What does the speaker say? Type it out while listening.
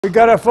We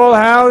got a full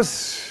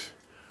house.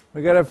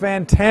 We got a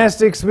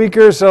fantastic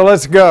speaker, so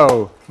let's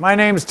go. My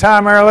name's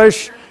Tom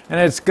Ehrlich,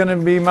 and it's going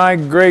to be my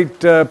great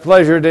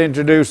pleasure to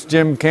introduce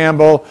Jim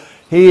Campbell.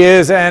 He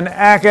is an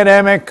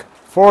academic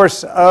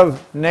force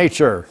of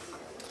nature.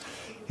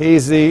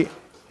 He's the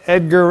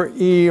Edgar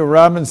E.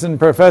 Robinson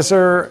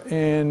Professor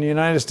in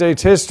United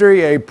States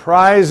History, a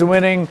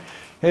prize-winning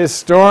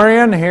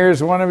historian.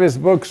 Here's one of his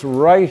books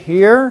right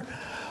here.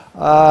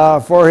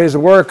 For his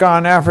work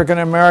on African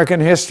American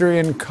history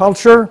and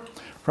culture,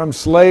 from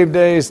slave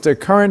days to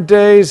current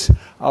days,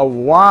 a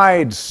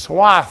wide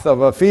swath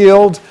of a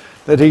field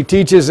that he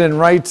teaches and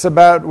writes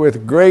about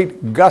with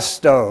great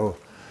gusto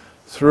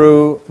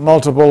through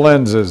multiple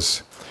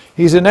lenses.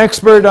 He's an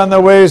expert on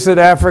the ways that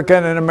Africa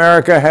and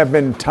America have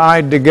been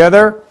tied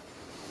together,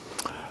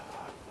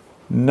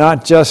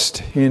 not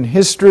just in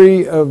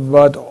history,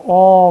 but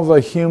all the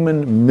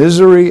human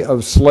misery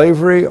of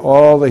slavery,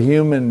 all the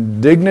human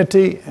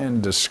dignity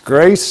and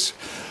disgrace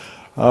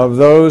of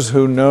those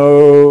who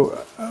know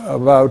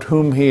about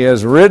whom he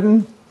has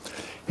written.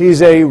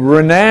 He's a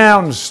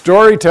renowned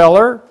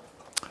storyteller.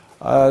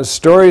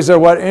 Stories are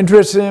what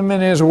interests him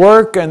in his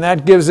work, and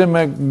that gives him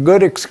a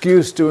good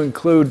excuse to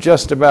include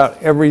just about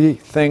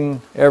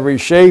everything, every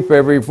shape,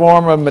 every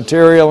form of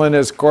material in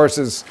his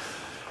courses.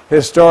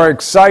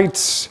 Historic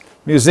sites,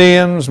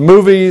 museums,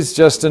 movies,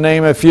 just to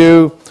name a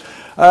few.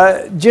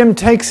 Jim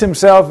takes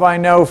himself, I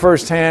know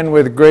firsthand,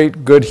 with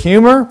great good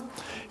humor,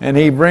 and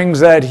he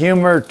brings that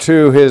humor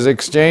to his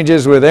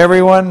exchanges with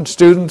everyone,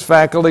 students,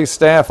 faculty,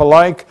 staff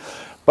alike,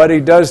 but he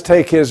does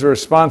take his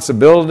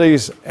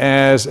responsibilities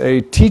as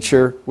a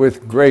teacher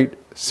with great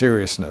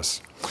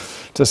seriousness.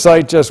 To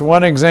cite just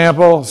one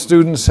example,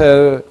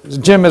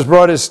 Jim has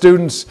brought his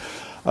students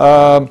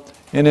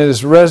in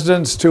his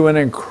residence to an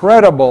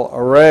incredible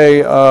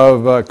array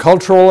of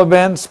cultural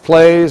events,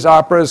 plays,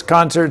 operas,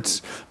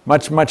 concerts,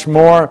 much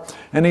more.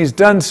 And he's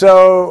done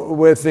so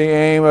with the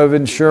aim of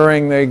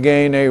ensuring they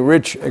gain a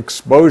rich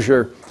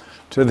exposure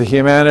to the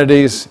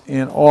humanities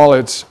in all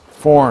its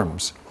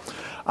forms.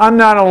 I'm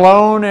not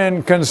alone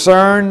in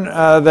concern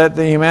that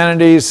the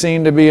humanities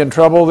seem to be in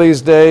trouble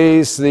these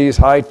days, these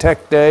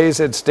high-tech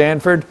days at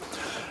Stanford.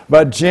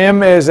 But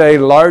Jim is a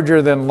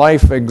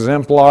larger-than-life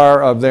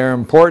exemplar of their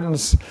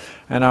importance,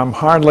 and I'm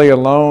hardly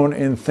alone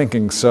in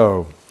thinking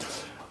so.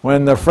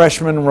 When the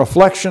Freshman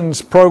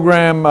Reflections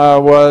program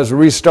was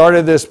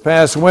restarted this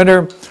past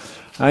winter,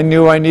 I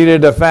knew I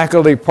needed a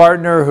faculty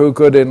partner who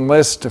could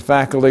enlist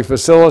faculty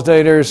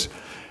facilitators,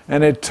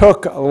 and it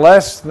took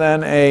less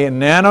than a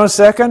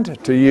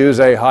nanosecond, to use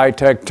a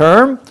high-tech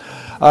term,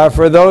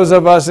 for those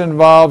of us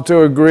involved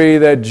to agree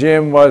that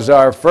Jim was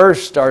our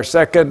first, our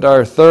second,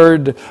 our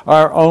third,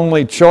 our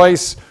only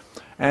choice.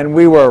 And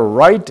we were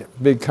right,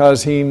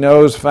 because he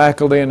knows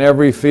faculty in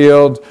every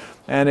field,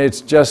 and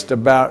it's just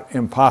about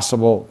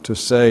impossible to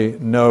say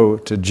no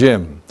to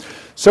Jim.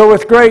 So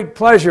with great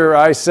pleasure,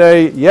 I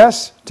say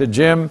yes to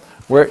Jim.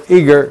 We're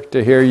eager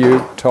to hear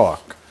you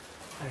talk.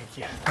 Thank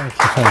you. Thank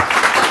you. Thank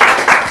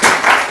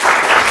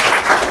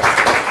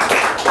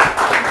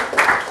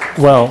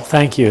you. Well,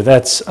 thank you.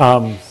 That's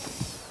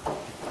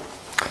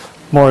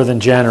more than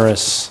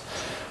generous.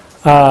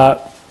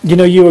 You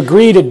know, you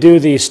agree to do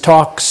these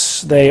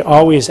talks. They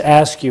always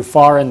ask you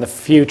far in the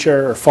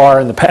future or far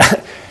in the past,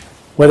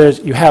 whether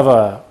you have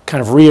a kind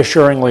of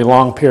reassuringly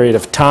long period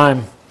of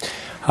time.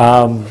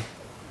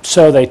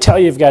 So they tell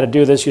you you've got to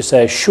do this. You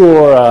say,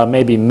 sure,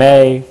 maybe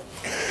May.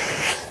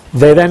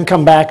 They then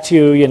come back to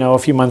you, a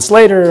few months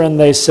later, and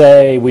they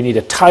say, we need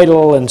a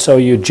title, and so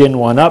you gin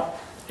one up.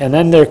 And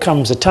then there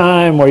comes a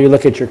time where you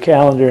look at your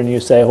calendar and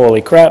you say,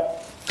 holy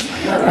crap.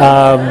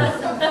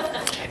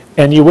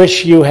 And you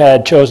wish you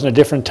had chosen a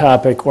different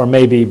topic or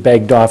maybe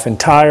begged off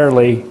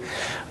entirely.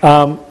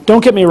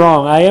 Don't get me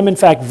wrong, I am in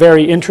fact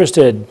very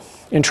interested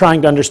in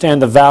trying to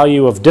understand the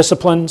value of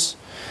disciplines,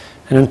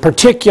 and in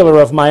particular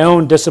of my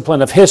own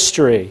discipline of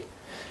history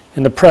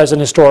in the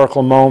present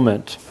historical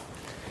moment.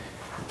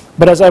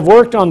 But as I've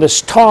worked on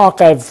this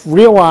talk, I've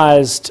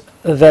realized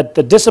that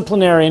the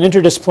disciplinary and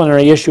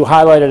interdisciplinary issue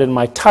highlighted in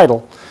my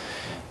title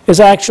is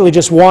actually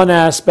just one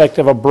aspect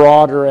of a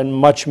broader and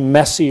much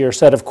messier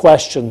set of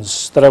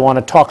questions that I want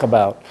to talk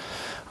about.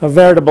 A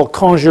veritable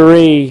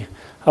conjurie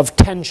of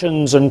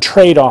tensions and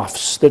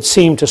trade-offs that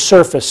seem to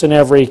surface in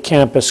every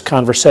campus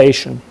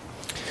conversation.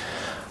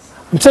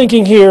 I'm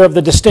thinking here of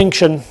the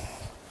distinction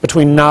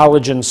between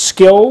knowledge and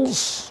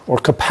skills, or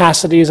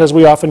capacities as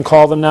we often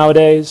call them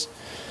nowadays,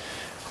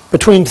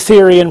 between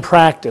theory and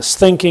practice,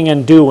 thinking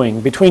and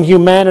doing, between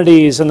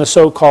humanities and the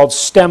so-called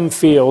STEM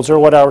fields, or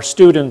what our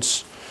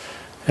students,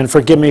 and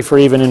forgive me for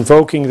even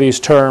invoking these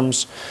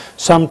terms,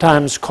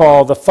 sometimes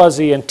call the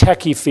fuzzy and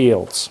techie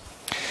fields.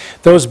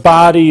 Those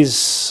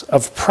bodies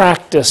of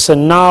practice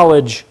and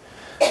knowledge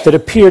that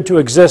appear to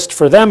exist,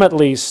 for them at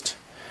least,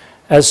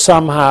 as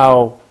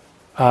somehow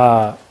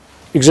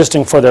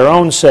existing for their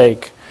own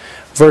sake,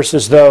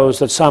 versus those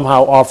that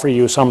somehow offer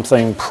you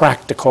something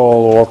practical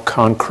or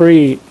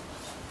concrete.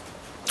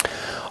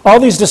 All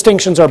these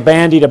distinctions are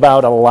bandied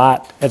about a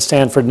lot at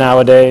Stanford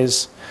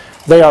nowadays.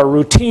 They are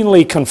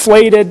routinely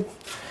conflated.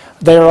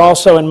 They are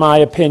also, in my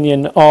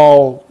opinion,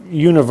 all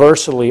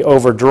universally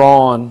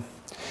overdrawn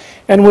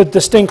and with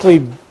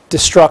distinctly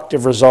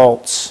destructive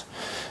results.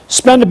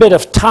 Spend a bit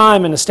of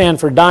time in the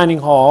Stanford dining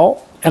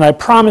hall, and I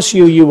promise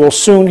you, you will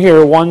soon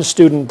hear one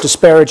student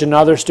disparage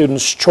another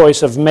student's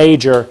choice of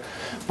major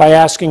by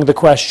asking the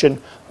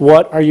question,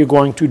 what are you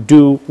going to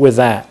do with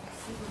that?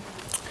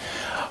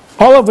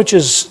 All of which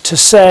is to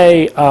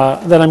say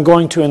that I'm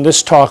going to, in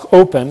this talk,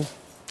 open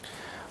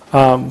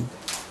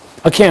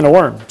a can of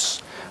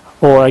worms,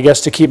 or I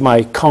guess to keep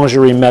my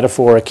conjuring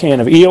metaphor, a can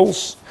of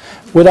eels,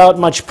 without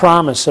much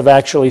promise of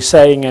actually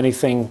saying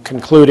anything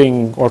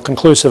concluding or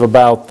conclusive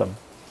about them.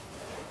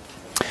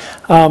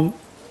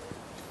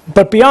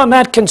 But beyond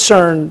that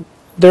concern,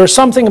 there's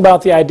something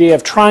about the idea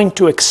of trying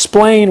to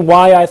explain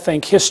why I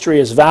think history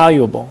is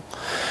valuable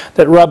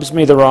that rubs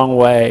me the wrong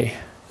way.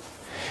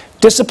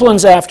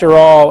 Disciplines, after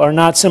all, are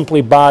not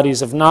simply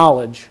bodies of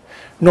knowledge,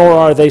 nor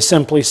are they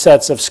simply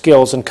sets of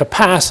skills and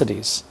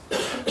capacities.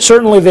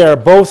 Certainly they are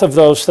both of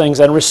those things,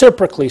 and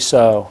reciprocally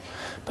so,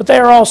 but they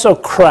are also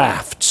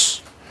crafts,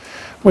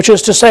 which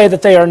is to say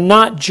that they are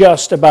not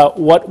just about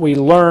what we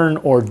learn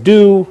or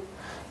do,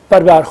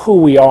 but about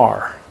who we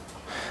are.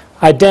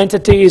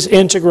 Identity is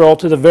integral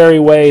to the very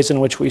ways in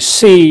which we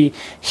see,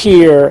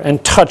 hear,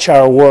 and touch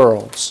our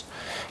worlds.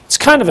 It's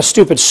kind of a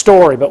stupid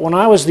story, but when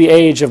I was the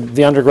age of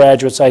the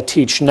undergraduates I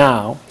teach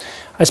now,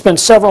 I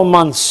spent several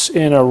months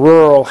in a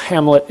rural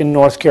hamlet in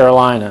North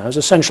Carolina. I was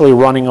essentially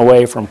running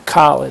away from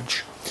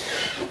college.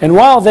 And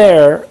while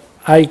there,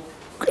 I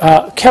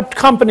kept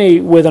company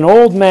with an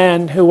old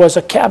man who was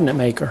a cabinet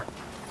maker.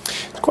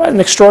 He's quite an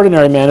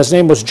extraordinary man. His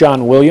name was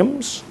John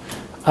Williams.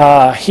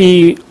 I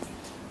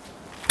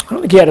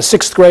don't think he had a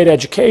 6th grade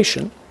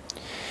education.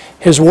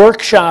 His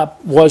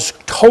workshop was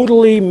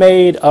totally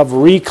made of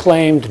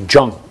reclaimed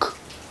junk.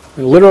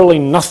 Literally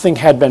nothing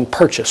had been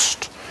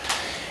purchased.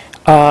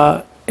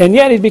 And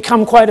yet he'd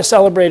become quite a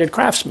celebrated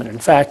craftsman. In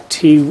fact,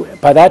 he,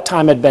 by that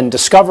time, had been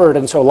discovered,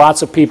 and so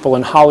lots of people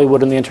in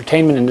Hollywood and the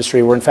entertainment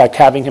industry were, in fact,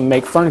 having him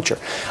make furniture.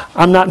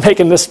 I'm not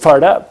making this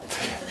part up.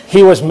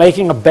 He was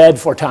making a bed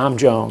for Tom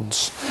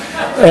Jones.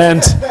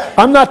 And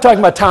I'm not talking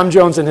about Tom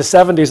Jones in his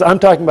 70s. I'm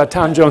talking about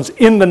Tom Jones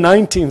in the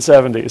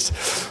 1970s,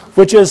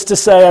 which is to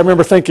say, I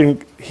remember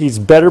thinking, he's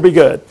better be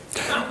good.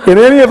 In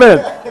any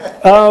event,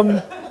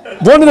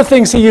 one of the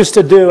things he used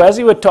to do, as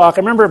he would talk,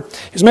 I remember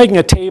he was making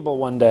a table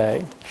one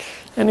day,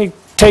 and he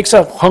takes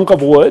a hunk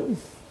of wood,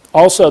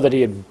 also that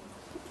he had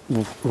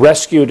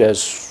rescued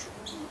as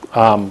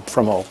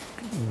from a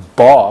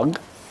bog,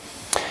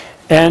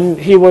 and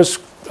he was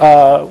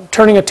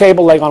turning a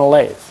table leg on a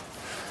lathe.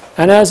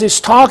 And as he's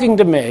talking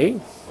to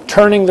me,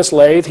 turning this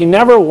lathe, he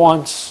never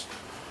once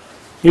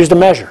used a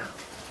measure.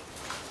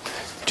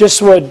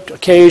 Just would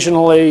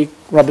occasionally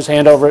rub his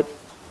hand over it,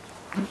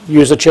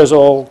 use a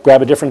chisel,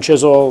 grab a different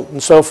chisel,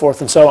 and so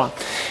forth and so on.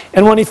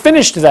 And when he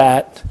finished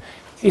that,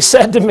 he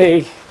said to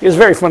me, he was a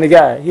very funny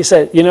guy, he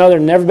said, you know,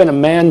 there's never been a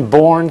man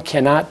born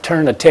cannot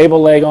turn a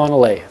table leg on a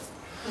lathe.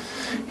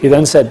 He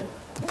then said,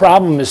 the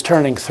problem is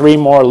turning 3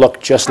 more look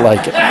just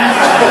like it.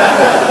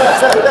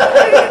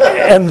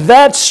 And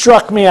that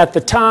struck me at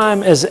the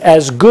time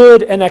as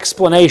good an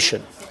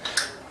explanation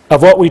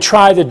of what we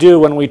try to do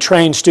when we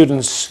train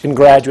students in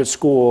graduate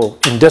school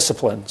in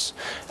disciplines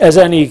as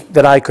any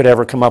that I could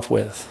ever come up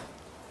with.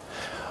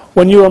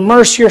 When you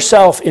immerse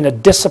yourself in a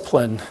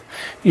discipline,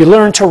 you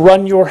learn to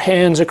run your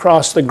hands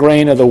across the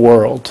grain of the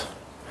world.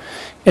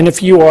 And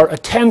if you are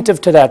attentive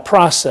to that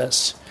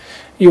process,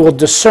 you will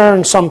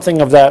discern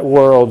something of that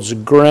world's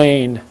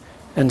grain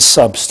and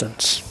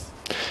substance.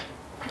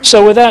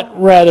 So with that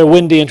rather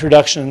windy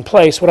introduction in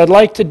place, what I'd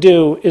like to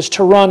do is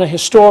to run a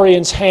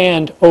historian's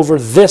hand over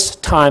this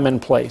time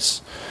and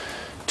place,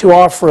 to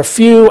offer a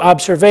few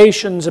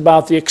observations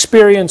about the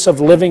experience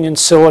of living in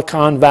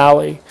Silicon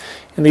Valley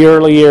in the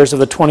early years of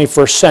the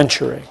 21st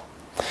century,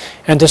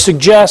 and to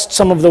suggest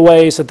some of the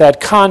ways that that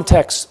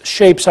context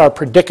shapes our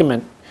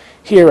predicament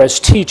here as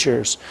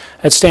teachers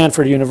at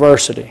Stanford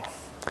University.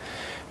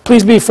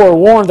 Please be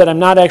forewarned that I'm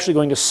not actually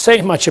going to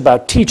say much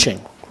about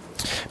teaching,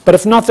 but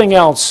if nothing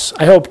else,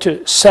 I hope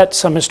to set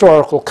some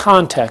historical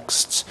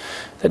contexts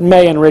that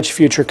may enrich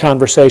future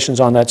conversations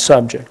on that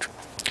subject.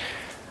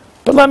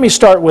 But let me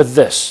start with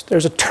this.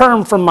 There's a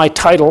term from my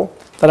title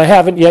that I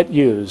haven't yet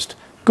used,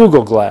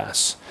 Google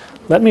Glass.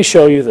 Let me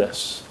show you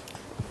this.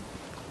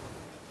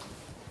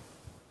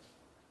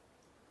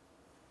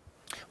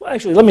 Well,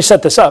 actually, let me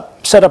set this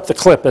up. Set up the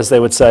clip, as they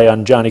would say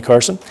on Johnny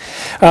Carson.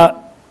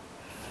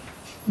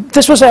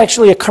 This was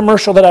actually a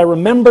commercial that I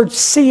remembered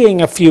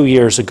seeing a few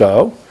years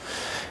ago.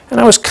 And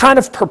I was kind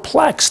of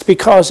perplexed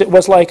because it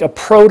was like a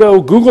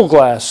proto-Google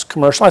Glass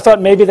commercial. I thought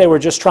maybe they were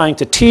just trying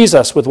to tease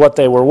us with what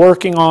they were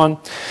working on.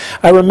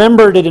 I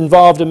remembered it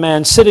involved a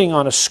man sitting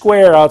on a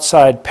square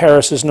outside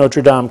Paris's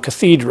Notre Dame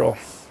Cathedral.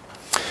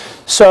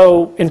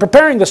 So in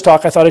preparing this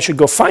talk, I thought I should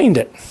go find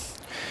it,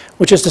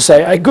 which is to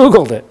say, I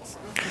Googled it.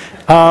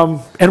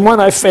 And when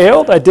I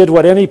failed, I did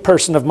what any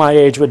person of my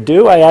age would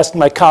do. I asked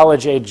my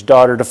college-age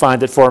daughter to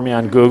find it for me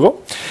on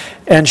Google,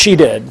 and she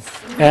did.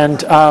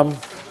 And it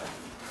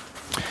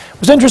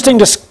was interesting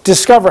to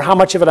discover how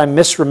much of it I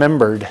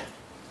misremembered.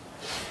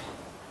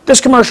 This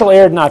commercial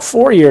aired not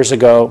 4 years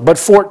ago, but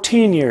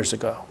 14 years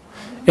ago,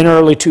 in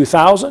early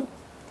 2000.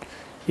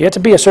 You had to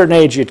be a certain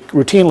age, you'd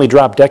routinely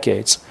drop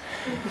decades.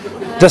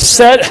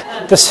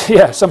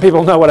 Yeah, some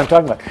people know what I'm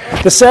talking about.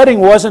 The setting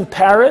wasn't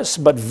Paris,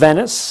 but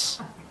Venice,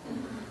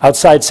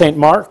 outside St.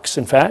 Mark's,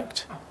 in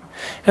fact.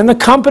 And the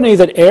company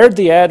that aired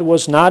the ad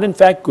was not, in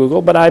fact,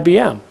 Google, but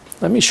IBM.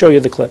 Let me show you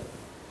the clip.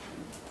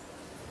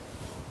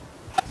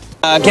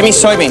 Give me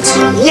soybeans.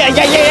 Yeah.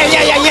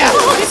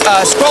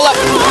 Scroll up.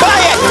 Buy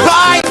it.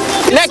 Buy.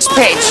 Next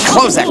page.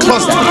 Close that.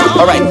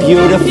 All right,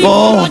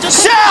 beautiful.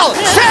 Sell it.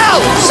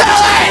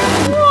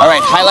 All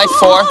right, highlight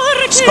 4.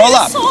 Scroll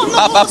up.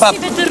 Up.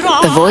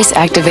 The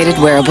voice-activated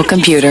wearable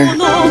computer.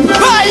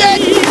 Buy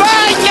it.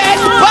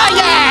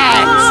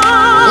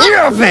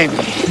 Yeah, baby.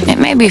 It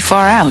may be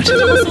far out,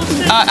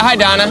 Hi,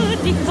 Donna.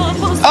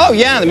 Oh,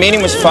 yeah, the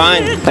meeting was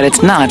fine. but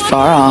it's not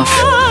far off.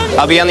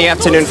 I'll be on the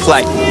afternoon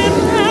flight.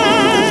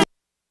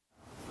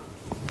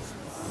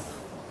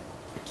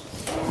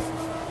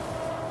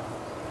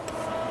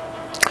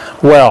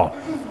 Well,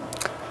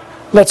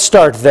 let's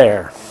start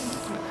there.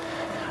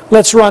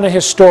 Let's run a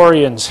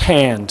historian's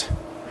hand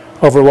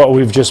over what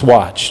we've just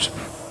watched.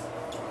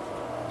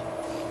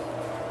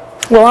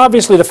 Well,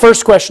 obviously, the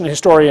first question a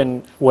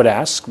historian would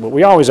ask, what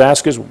we always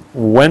ask, is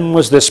when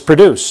was this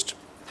produced?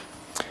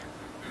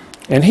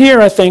 And here,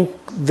 I think,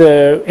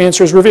 the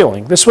answer is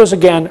revealing. This was,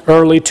 again,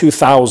 early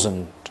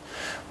 2000,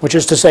 which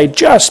is to say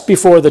just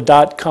before the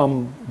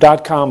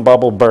dot-com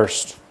bubble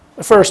burst.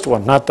 The first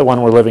one, not the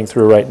one we're living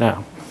through right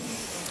now.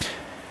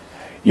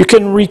 You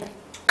can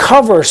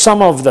recover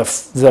some of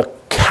the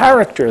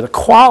character, the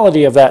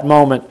quality of that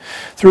moment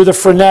through the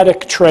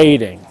frenetic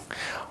trading.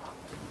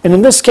 And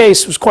in this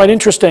case, it was quite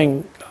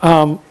interesting,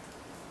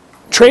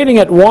 trading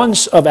at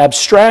once of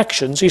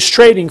abstractions. He's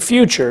trading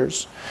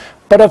futures,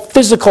 but of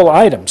physical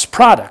items,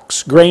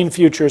 products, grain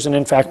futures, and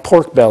in fact,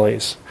 pork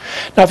bellies.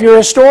 Now, if you're a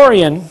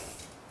historian,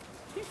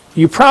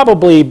 you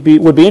probably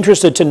would be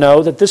interested to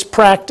know that this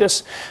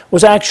practice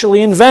was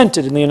actually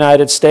invented in the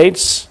United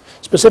States,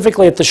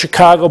 specifically at the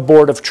Chicago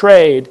Board of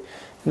Trade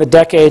in the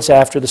decades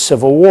after the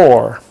Civil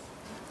War.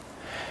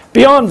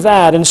 Beyond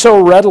that, and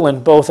so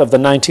redolent both of the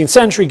 19th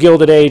century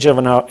Gilded Age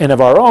and of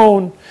our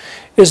own,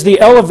 is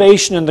the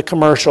elevation in the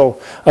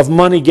commercial of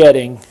money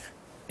getting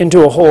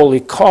into a holy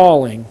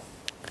calling.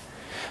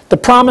 The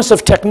promise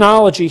of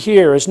technology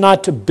here is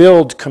not to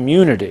build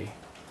community,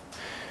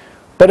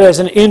 but as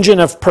an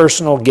engine of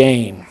personal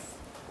gain.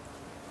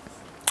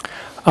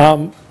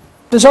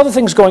 There's other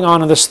things going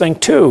on in this thing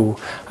too.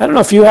 I don't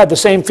know if you had the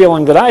same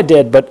feeling that I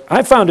did, but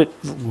I found it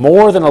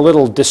more than a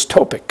little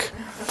dystopic.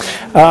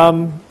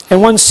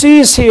 And one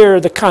sees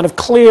here the kind of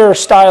clear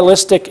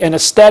stylistic and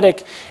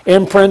aesthetic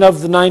imprint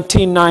of the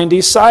 1990s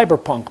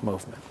cyberpunk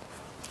movement.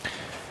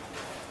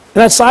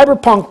 And that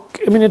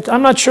cyberpunk, I mean,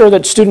 I'm not sure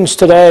that students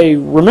today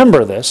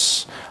remember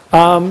this,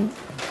 but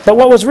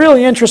what was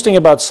really interesting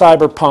about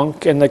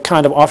cyberpunk and the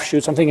kind of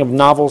offshoots, I'm thinking of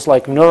novels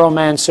like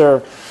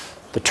Neuromancer,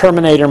 the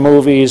Terminator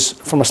movies,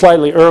 from a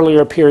slightly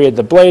earlier period,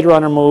 the Blade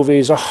Runner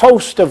movies, a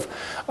host of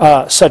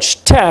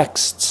such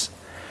texts.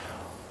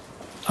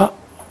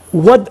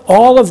 What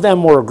all of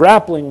them were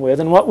grappling with,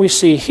 and what we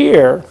see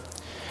here,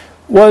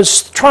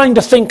 was trying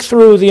to think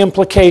through the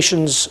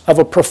implications of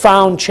a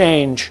profound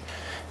change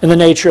in the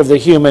nature of the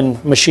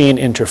human-machine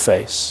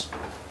interface.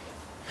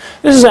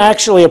 This is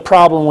actually a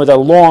problem with a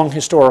long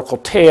historical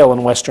tale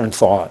in Western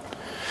thought,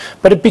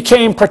 but it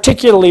became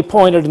particularly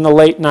pointed in the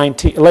late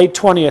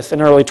 20th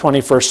and early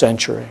 21st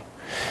century.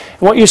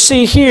 And what you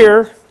see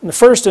here, in the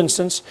first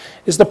instance,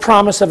 is the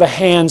promise of a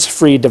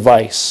hands-free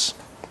device.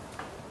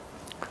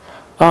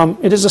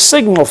 It is a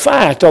signal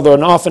fact, although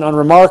an often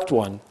unremarked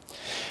one,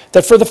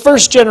 that for the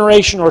first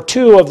generation or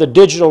two of the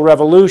digital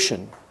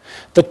revolution,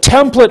 the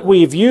template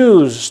we've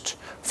used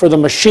for the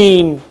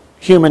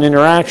machine-human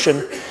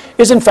interaction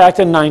is in fact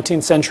a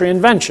 19th century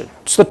invention.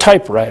 It's the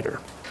typewriter.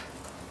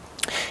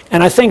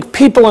 And I think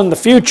people in the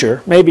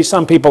future, maybe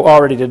some people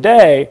already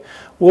today,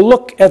 will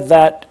look at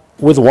that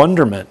with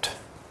wonderment.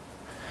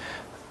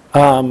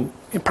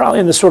 Probably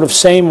in the sort of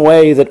same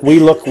way that we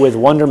look with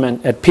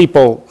wonderment at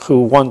people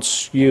who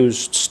once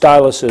used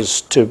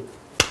styluses to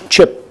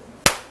chip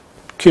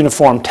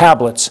cuneiform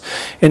tablets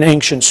in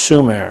ancient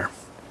Sumer.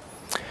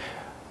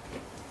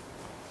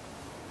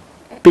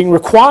 Being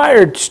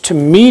required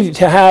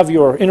to have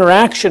your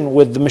interaction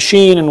with the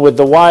machine and with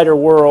the wider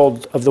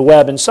world of the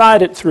web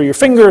inside it through your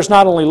fingers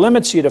not only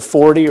limits you to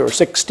 40 or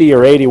 60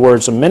 or 80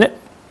 words a minute,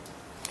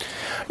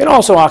 it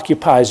also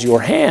occupies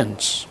your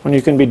hands when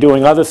you can be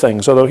doing other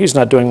things, although he's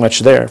not doing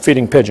much there,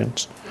 feeding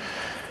pigeons.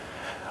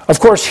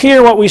 Of course,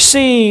 here what we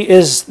see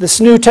is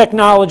this new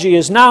technology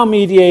is now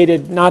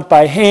mediated not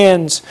by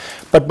hands,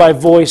 but by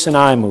voice and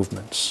eye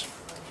movements.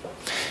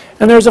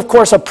 And there's, of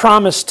course, a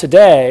promise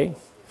today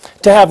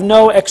to have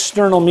no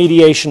external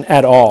mediation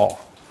at all.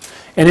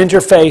 an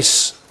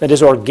interface that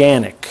is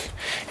organic.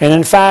 And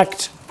in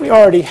fact, we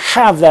already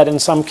have that in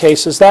some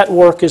cases. That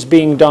work is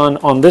being done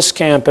on this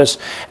campus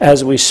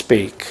as we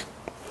speak.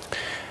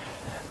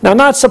 Now,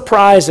 not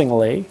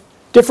surprisingly,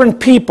 different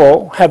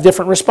people have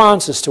different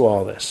responses to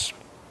all this.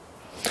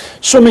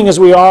 Swimming as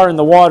we are in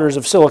the waters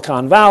of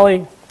Silicon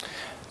Valley,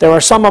 there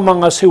are some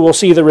among us who will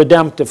see the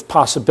redemptive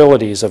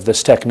possibilities of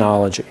this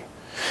technology,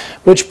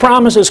 which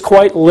promises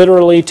quite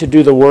literally to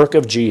do the work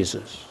of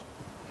Jesus,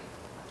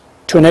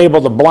 to enable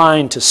the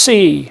blind to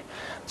see,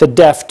 the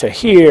deaf to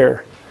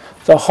hear,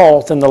 the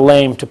halt and the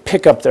lame to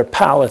pick up their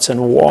pallets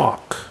and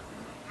walk.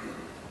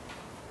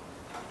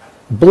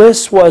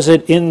 Bliss was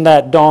it in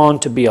that dawn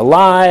to be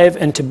alive,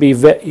 and to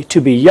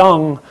be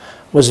young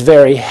was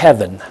very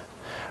heaven,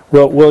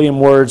 wrote William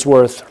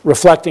Wordsworth,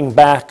 reflecting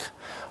back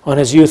on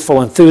his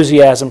youthful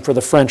enthusiasm for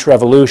the French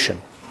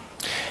Revolution.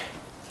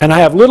 And I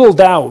have little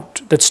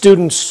doubt that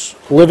students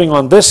living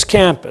on this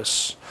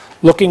campus,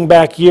 looking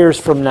back years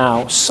from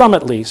now, some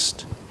at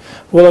least,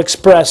 will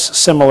express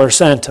similar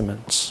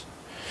sentiments.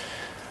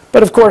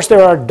 But of course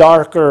there are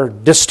darker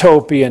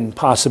dystopian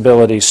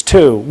possibilities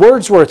too.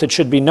 Wordsworth, it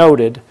should be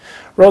noted,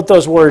 wrote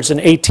those words in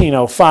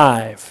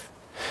 1805,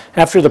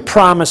 after the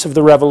promise of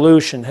the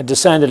revolution had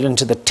descended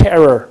into the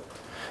terror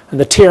and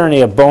the tyranny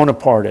of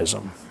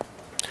Bonapartism.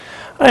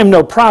 I am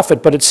no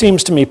prophet, but it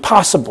seems to me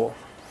possible,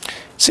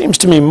 it seems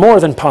to me more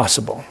than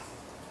possible,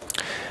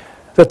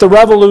 that the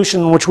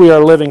revolution in which we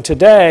are living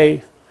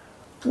today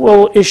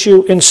will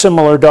issue in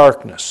similar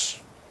darkness,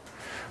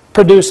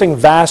 producing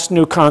vast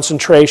new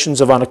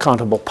concentrations of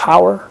unaccountable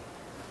power,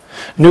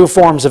 new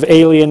forms of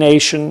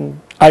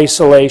alienation,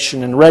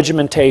 isolation, and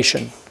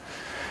regimentation,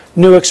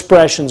 new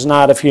expressions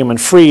not of human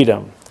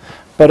freedom,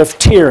 but of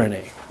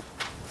tyranny.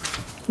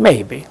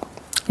 Maybe.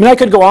 I mean, I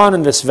could go on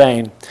in this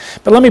vein,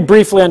 but let me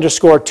briefly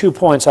underscore 2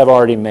 points I've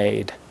already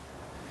made.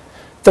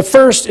 The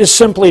first is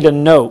simply to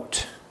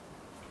note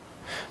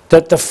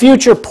that the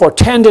future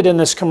portended in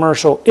this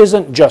commercial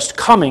isn't just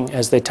coming,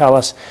 as they tell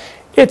us,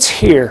 it's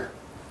here.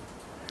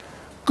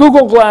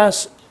 Google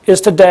Glass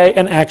is today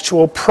an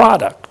actual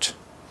product.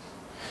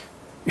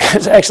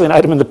 There's actually an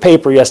item in the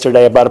paper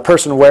yesterday about a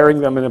person wearing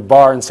them in a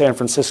bar in San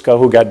Francisco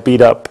who got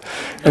beat up.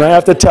 And I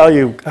have to tell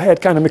you, I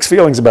had kind of mixed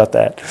feelings about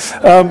that.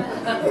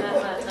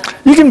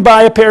 You can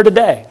buy a pair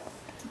today.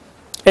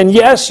 And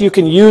yes, you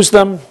can use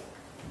them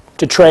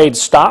to trade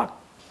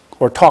stock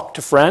or talk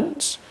to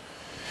friends.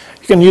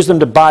 You can use them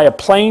to buy a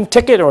plane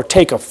ticket or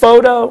take a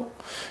photo,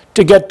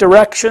 to get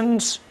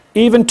directions,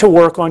 even to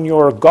work on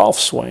your golf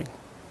swing.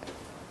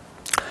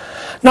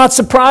 Not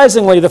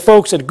surprisingly, the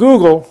folks at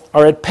Google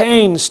are at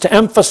pains to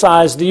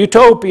emphasize the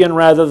utopian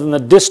rather than the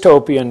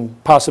dystopian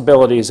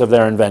possibilities of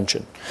their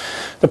invention.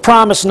 The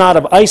promise not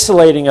of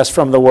isolating us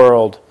from the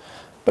world,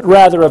 but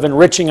rather of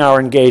enriching our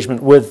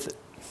engagement with it.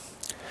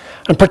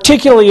 I'm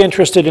particularly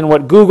interested in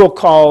what Google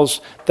calls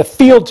the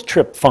field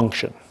trip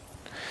function,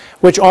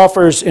 which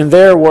offers, in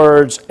their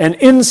words, an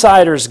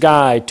insider's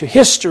guide to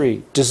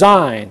history,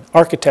 design,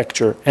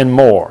 architecture, and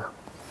more.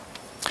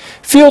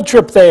 Field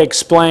trip, they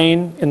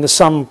explain, in the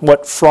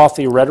somewhat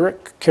frothy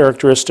rhetoric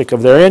characteristic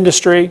of their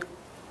industry.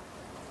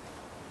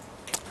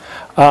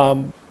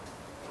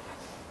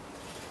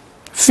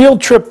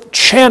 Field trip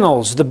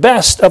channels the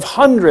best of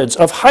hundreds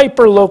of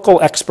hyper-local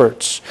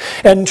experts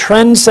and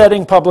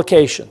trend-setting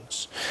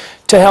publications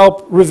to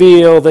help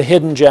reveal the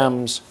hidden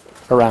gems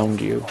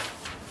around you.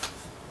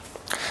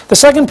 The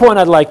second point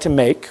I'd like to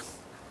make,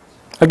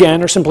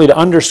 again, or simply to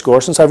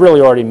underscore, since I've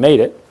really already made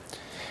it,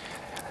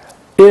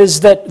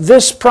 is that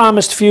this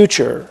promised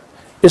future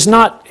is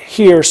not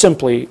here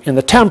simply in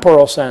the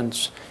temporal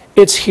sense,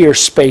 it's here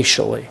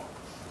spatially.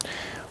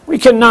 We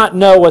cannot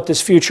know what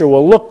this future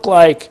will look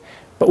like,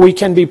 but we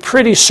can be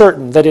pretty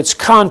certain that its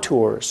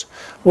contours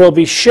will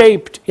be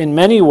shaped in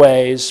many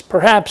ways,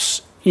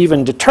 perhaps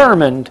even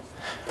determined,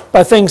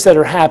 by things that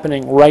are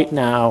happening right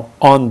now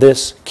on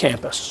this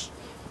campus.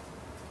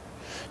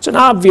 It's an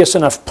obvious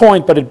enough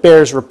point, but it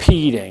bears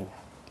repeating.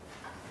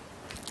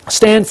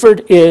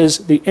 Stanford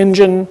is the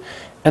engine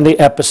and the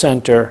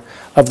epicenter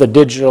of the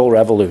digital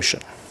revolution.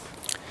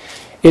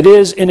 It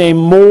is, in a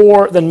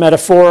more than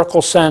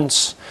metaphorical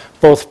sense,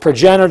 both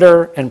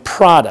progenitor and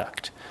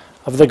product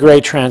of the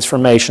great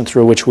transformation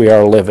through which we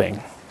are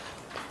living.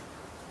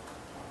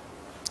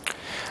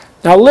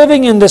 Now,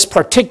 living in this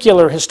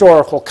particular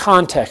historical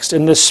context,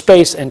 in this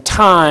space and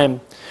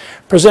time,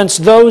 presents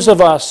those of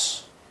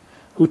us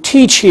who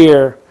teach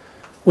here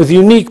with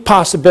unique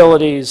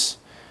possibilities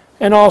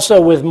and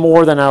also with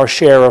more than our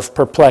share of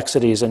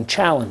perplexities and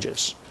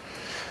challenges.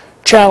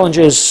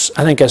 Challenges,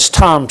 I think, as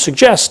Tom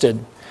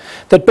suggested,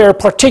 that bear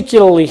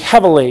particularly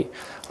heavily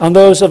on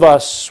those of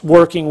us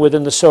working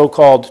within the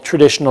so-called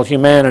traditional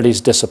humanities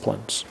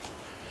disciplines.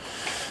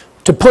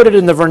 To put it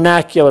in the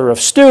vernacular of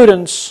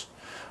students,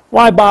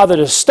 why bother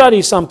to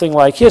study something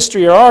like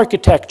history or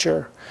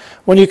architecture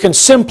when you can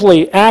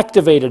simply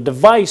activate a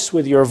device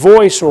with your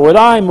voice or with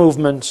eye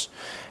movements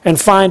and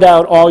find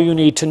out all you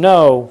need to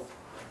know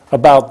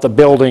about the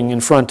building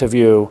in front of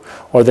you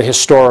or the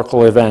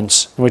historical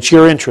events in which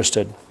you're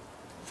interested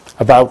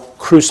about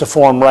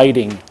cruciform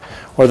writing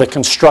or the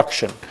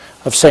construction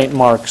of St.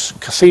 Mark's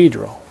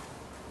Cathedral.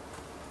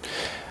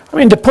 I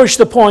mean, to push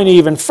the point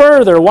even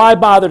further, why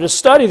bother to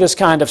study this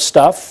kind of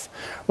stuff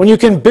when you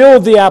can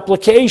build the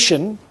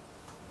application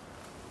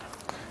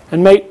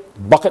and make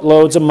bucket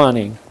loads of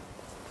money?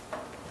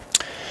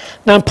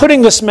 Now, I'm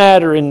putting this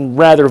matter in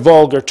rather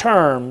vulgar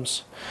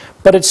terms,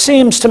 but it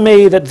seems to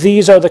me that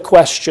these are the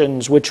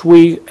questions which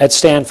we at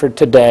Stanford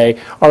today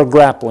are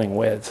grappling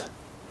with.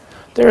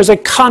 There is a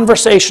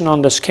conversation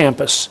on this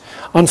campus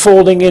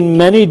unfolding in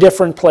many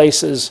different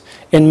places,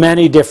 in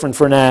many different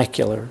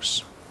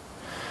vernaculars.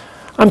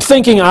 I'm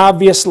thinking,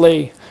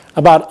 obviously,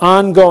 about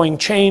ongoing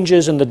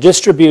changes in the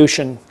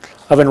distribution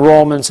of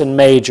enrollments and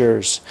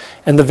majors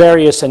and the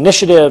various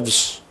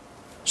initiatives,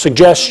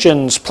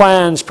 suggestions,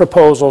 plans,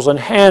 proposals, and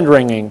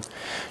hand-wringing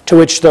to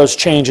which those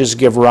changes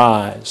give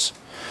rise.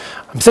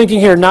 I'm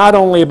thinking here not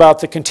only about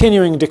the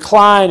continuing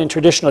decline in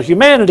traditional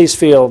humanities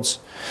fields,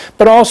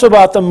 but also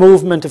about the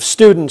movement of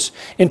students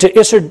into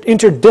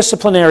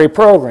interdisciplinary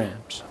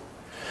programs,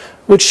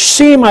 which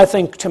seem, I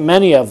think, to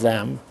many of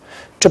them,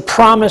 to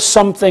promise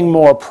something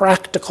more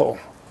practical,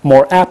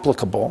 more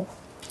applicable.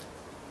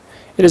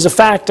 It is a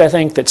fact, I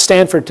think, that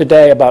Stanford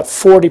today, about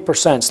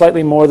 40%,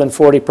 slightly more than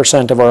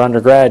 40% of our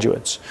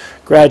undergraduates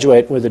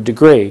graduate with a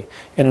degree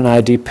in an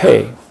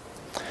IDP.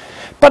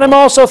 But I'm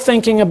also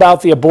thinking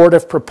about the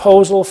abortive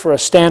proposal for a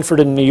Stanford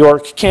in New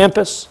York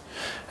campus,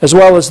 as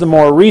well as the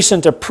more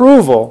recent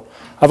approval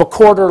of a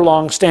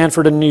quarter-long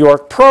Stanford in New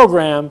York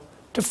program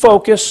to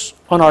focus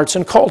on arts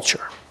and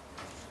culture.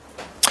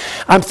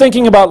 I'm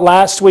thinking about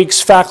last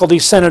week's Faculty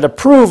Senate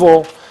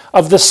approval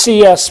of the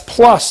CS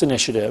Plus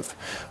initiative,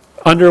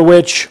 under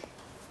which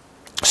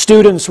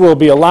students will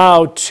be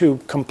allowed to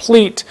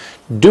complete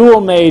dual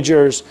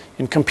majors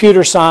in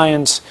computer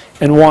science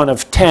and one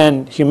of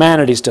 10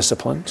 humanities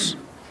disciplines.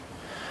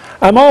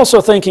 I'm also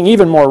thinking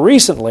even more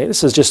recently,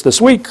 this is just this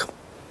week,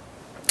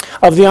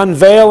 of the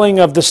unveiling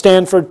of the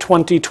Stanford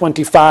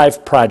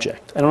 2025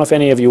 project. I don't know if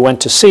any of you went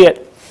to see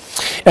it.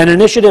 An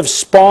initiative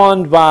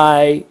spawned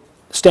by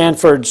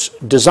Stanford's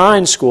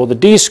design school, the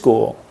D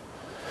School,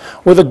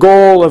 with a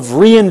goal of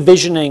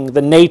re-envisioning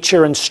the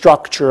nature and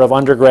structure of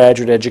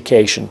undergraduate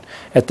education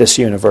at this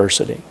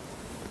university.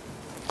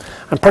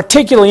 I'm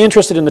particularly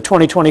interested in the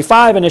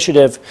 2025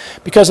 initiative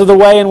because of the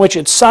way in which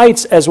it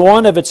cites as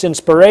one of its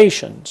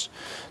inspirations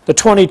the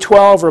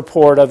 2012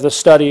 report of the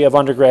Study of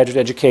Undergraduate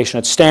Education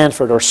at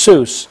Stanford, or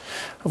SUS,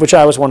 of which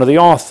I was one of the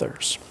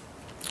authors.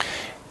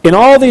 In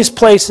all these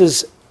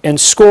places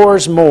and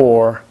scores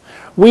more,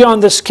 we on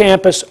this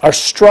campus are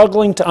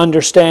struggling to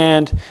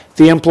understand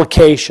the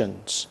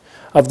implications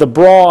of the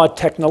broad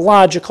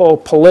technological,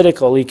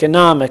 political,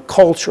 economic,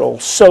 cultural,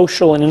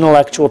 social, and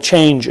intellectual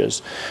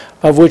changes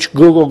of which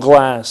Google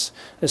Glass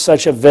is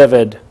such a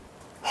vivid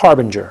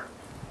harbinger.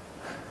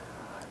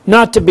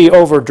 Not to be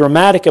over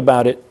dramatic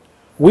about it,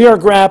 we are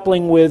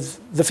grappling with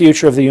the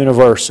future of the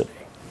university,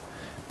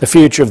 the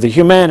future of the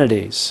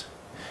humanities,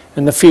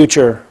 and the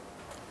future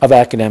of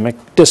academic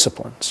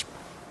disciplines.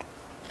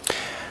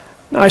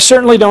 Now, I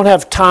certainly don't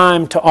have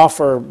time to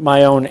offer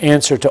my own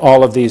answer to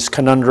all of these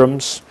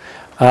conundrums.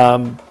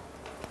 Even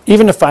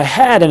if I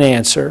had an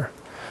answer,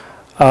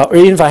 or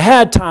even if I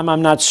had time,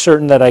 I'm not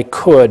certain that I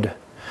could.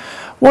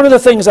 One of the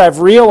things I've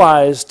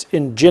realized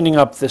in ginning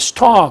up this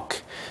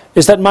talk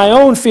is that my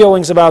own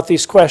feelings about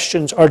these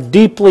questions are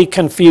deeply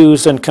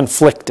confused and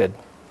conflicted,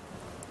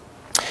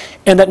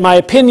 and that my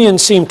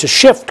opinions seem to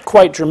shift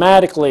quite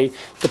dramatically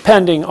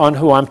depending on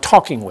who I'm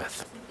talking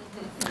with.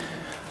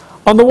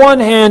 On the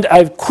one hand,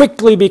 I've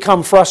quickly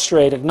become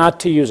frustrated, not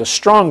to use a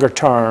stronger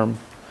term,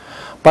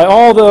 by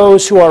all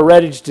those who are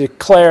ready to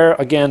declare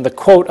again the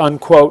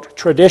quote-unquote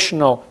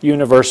traditional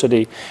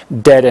university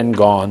dead and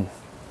gone.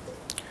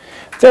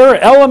 There are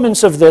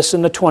elements of this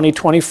in the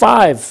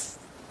 2025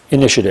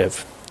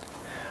 initiative.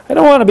 I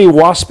don't want to be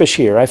waspish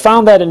here. I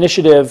found that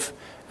initiative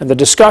and the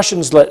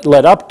discussions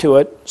led up to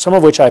it, some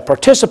of which I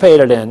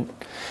participated in,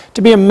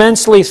 to be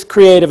immensely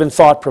creative and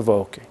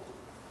thought-provoking.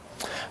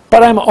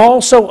 But I'm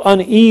also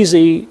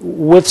uneasy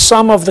with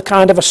some of the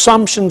kind of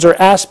assumptions or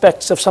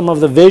aspects of some of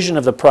the vision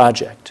of the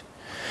project,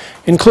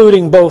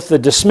 including both the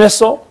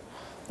dismissal,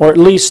 or at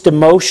least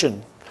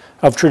demotion,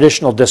 of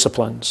traditional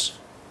disciplines,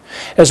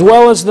 as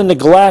well as the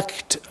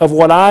neglect of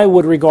what I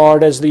would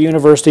regard as the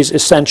university's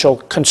essential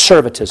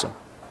conservatism.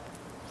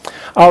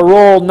 Our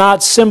role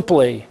not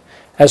simply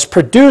as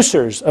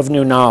producers of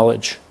new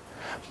knowledge,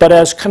 but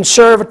as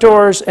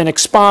conservators and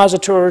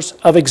expositors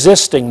of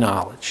existing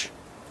knowledge,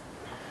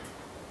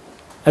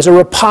 as a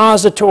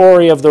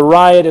repository of the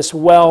riotous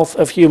wealth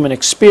of human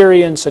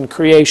experience and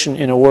creation,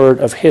 in a word,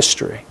 of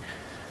history.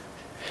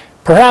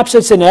 Perhaps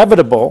it's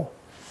inevitable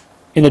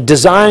in a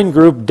design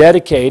group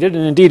dedicated,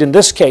 and indeed in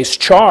this case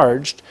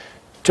charged,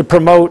 to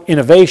promote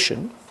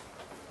innovation.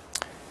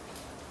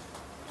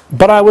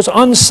 But I was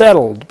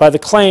unsettled by the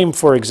claim,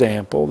 for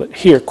example, that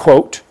here,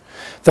 quote,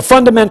 the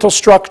fundamental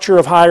structure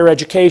of higher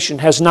education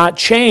has not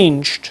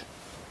changed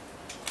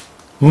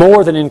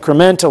more than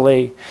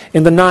incrementally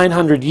in the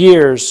 900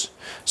 years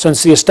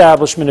since the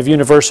establishment of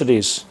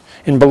universities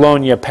in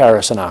Bologna,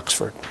 Paris, and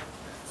Oxford.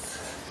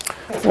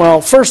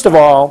 Well, first of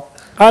all,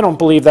 I don't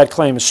believe that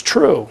claim is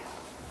true.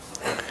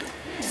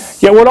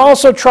 Yet what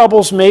also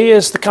troubles me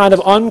is the kind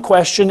of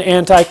unquestioned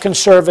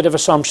anti-conservative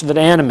assumption that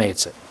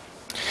animates it.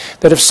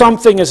 That if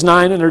something is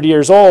 900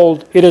 years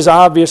old, it is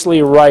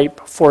obviously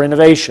ripe for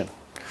innovation,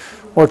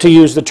 or to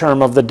use the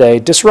term of the day,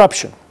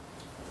 disruption.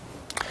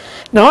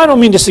 Now, I don't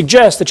mean to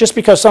suggest that just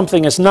because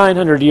something is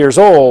 900 years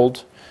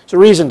old, it's a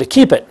reason to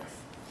keep it.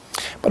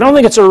 But I don't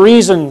think it's a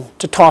reason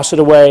to toss it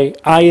away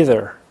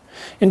either.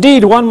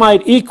 Indeed, one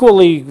might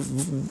equally,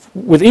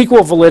 with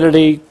equal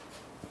validity,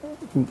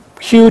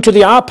 hew to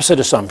the opposite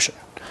assumption.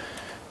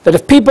 That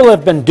if people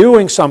have been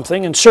doing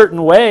something in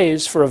certain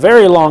ways for a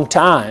very long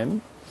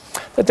time,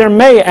 that there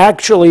may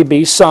actually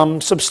be some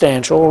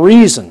substantial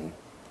reason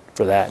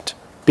for that,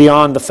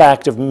 beyond the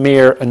fact of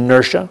mere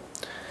inertia,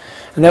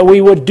 and that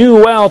we would do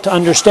well to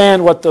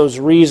understand what those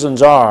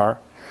reasons are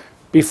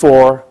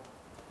before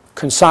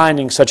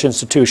consigning such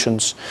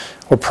institutions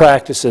or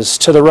practices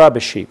to the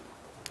rubbish heap.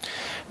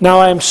 Now,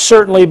 I am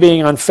certainly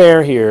being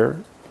unfair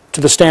here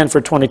to the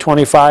Stanford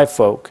 2025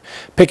 folk,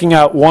 picking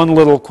out one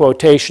little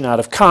quotation out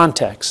of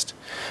context.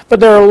 But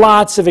there are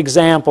lots of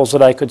examples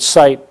that I could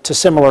cite to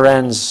similar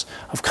ends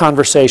of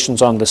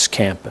conversations on this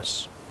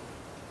campus.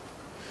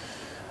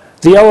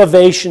 The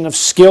elevation of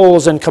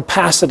skills and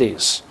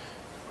capacities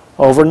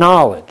over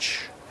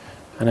knowledge.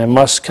 And I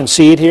must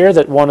concede here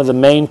that one of the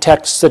main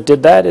texts that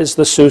did that is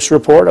the Seuss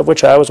report, of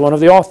which I was one of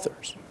the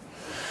authors.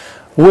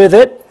 With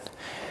it,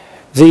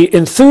 the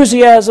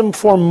enthusiasm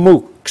for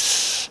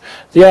MOOCs,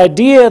 the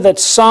idea that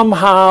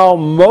somehow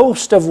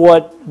most of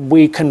what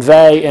we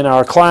convey in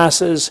our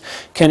classes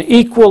can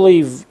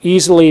equally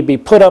easily be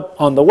put up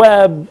on the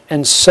web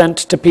and sent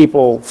to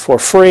people for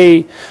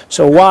free.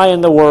 So why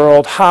in the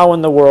world, how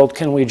in the world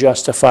can we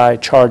justify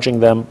charging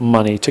them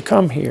money to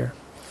come here?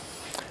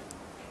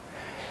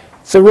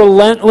 The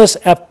relentless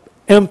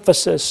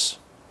emphasis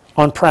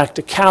on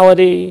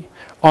practicality,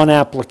 on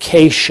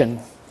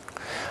application.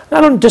 I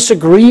don't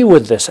disagree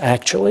with this,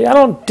 actually. I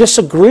don't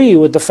disagree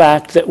with the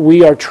fact that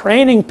we are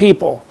training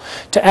people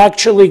to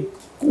actually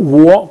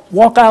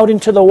walk out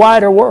into the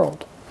wider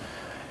world,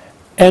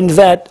 and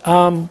that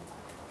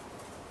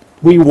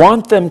we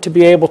want them to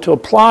be able to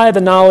apply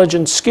the knowledge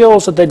and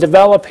skills that they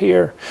develop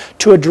here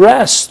to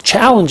address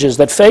challenges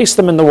that face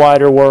them in the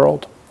wider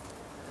world.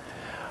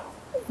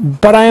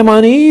 But I am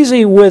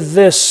uneasy with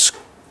this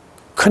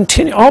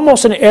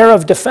almost an air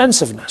of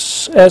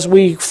defensiveness as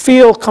we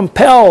feel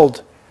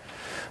compelled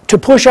to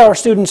push our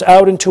students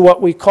out into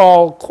what we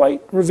call,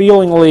 quite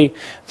revealingly,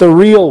 the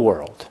real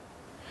world,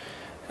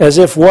 as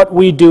if what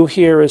we do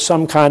here is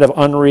some kind of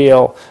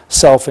unreal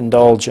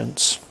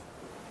self-indulgence.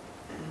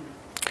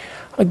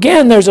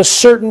 Again, there's a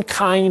certain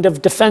kind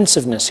of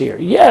defensiveness here.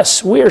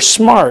 Yes, we're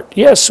smart.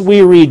 Yes,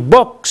 we read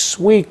books.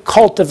 We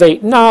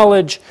cultivate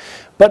knowledge.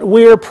 But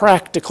we're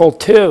practical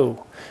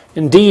too.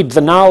 Indeed,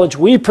 the knowledge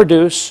we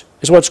produce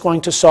is what's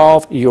going to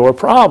solve your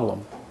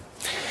problem.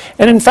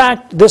 And in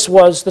fact, this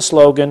was the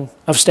slogan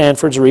of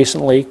Stanford's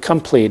recently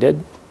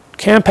completed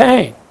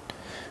campaign.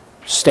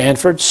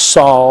 Stanford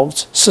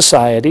solves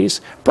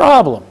society's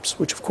problems,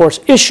 which of course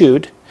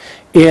issued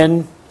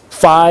in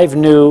 5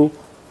 new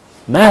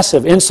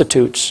massive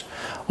institutes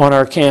on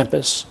our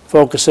campus,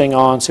 focusing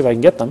on, see if I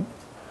can get them,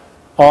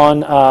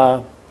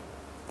 on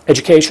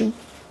education,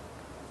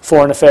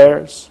 foreign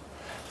affairs,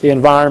 the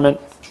environment,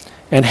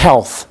 and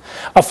health.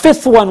 A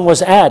 5th one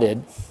was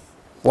added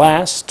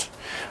last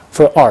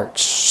for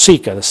arts,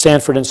 SICA, the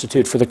Stanford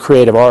Institute for the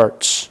Creative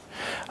Arts.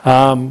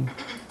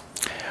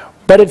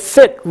 But it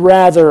fit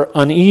rather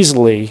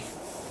uneasily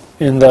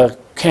in the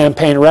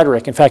campaign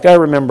rhetoric. In fact, I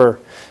remember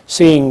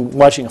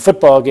watching a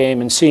football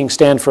game and seeing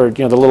Stanford,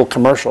 the little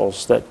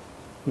commercials that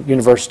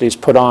universities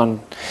put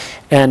on.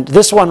 And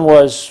this one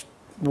was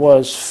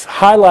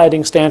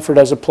highlighting Stanford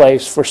as a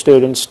place for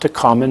students to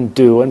come and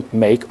do and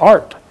make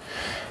art.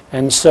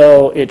 And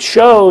so it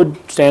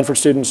showed Stanford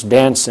students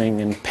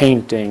dancing and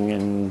painting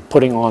and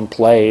putting on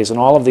plays and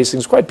all of these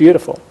things, quite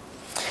beautiful.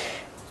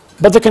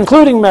 But the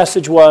concluding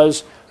message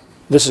was,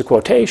 this is a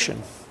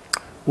quotation,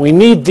 we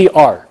need the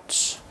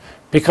arts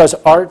because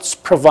arts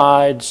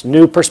provides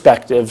new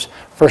perspectives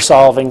for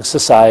solving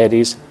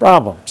society's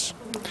problems.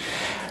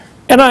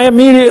 And I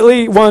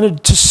immediately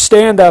wanted to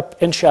stand up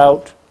and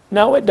shout,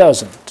 no, it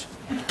doesn't.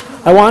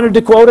 I wanted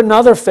to quote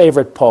another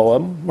favorite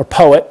poem, or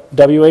poet,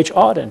 W.H.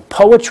 Auden.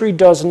 Poetry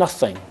does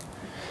nothing.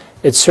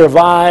 It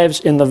survives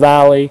in the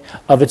valley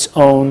of its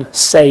own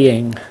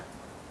saying.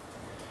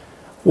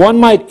 One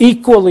might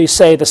equally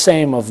say the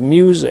same of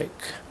music,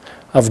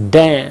 of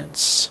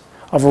dance,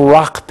 of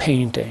rock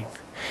painting.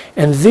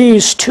 And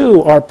these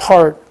too are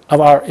part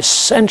of our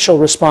essential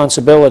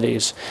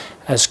responsibilities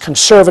as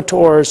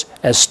conservators,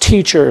 as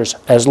teachers,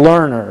 as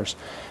learners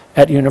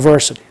at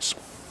universities.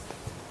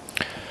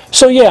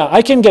 So yeah,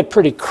 I can get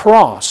pretty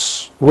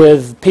cross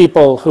with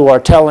people who are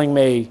telling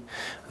me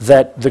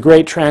that the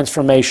great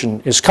transformation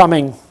is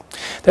coming,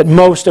 that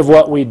most of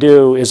what we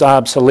do is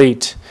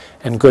obsolete,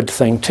 and good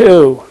thing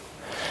too.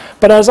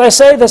 But as I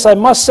say this, I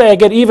must say I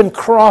get even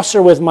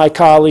crosser with my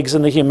colleagues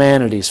in the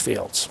humanities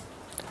fields.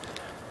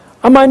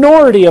 A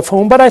minority of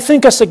whom, but I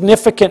think a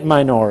significant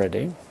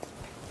minority,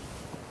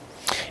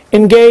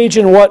 engage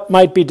in what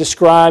might be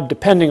described,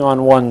 depending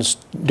on one's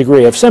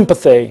degree of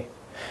sympathy,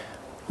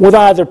 with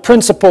either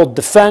principled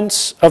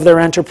defense of their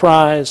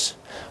enterprise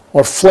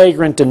or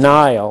flagrant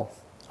denial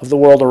of the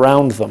world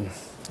around them.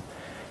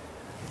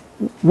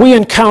 We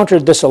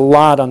encountered this a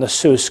lot on the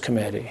Seuss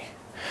committee.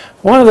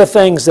 One of the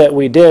things that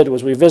we did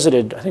was we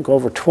visited, I think,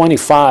 over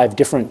 25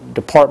 different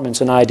departments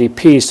and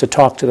IDPs to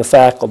talk to the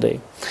faculty.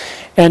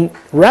 And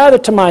rather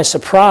to my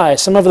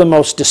surprise, some of the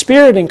most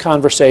dispiriting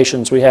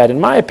conversations we had,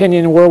 in my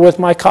opinion, were with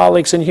my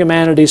colleagues in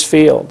humanities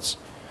fields.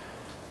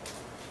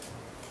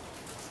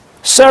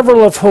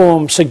 Several of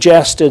whom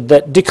suggested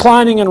that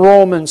declining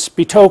enrollments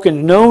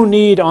betokened no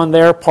need on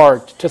their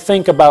part to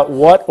think about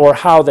what or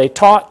how they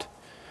taught,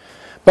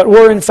 but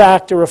were in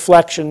fact a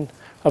reflection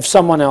of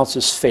someone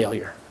else's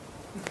failure.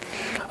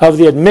 Of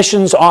the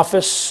admissions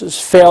office's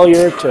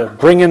failure to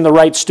bring in the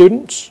right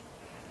students,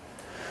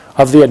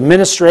 of the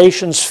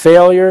administration's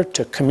failure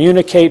to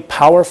communicate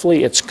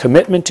powerfully its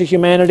commitment to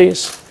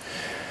humanities,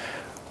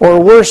 or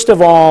worst of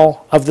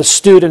all, of the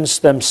students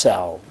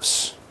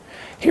themselves.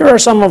 Here are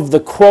some of the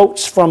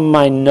quotes from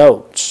my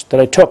notes that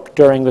I took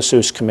during the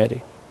Seuss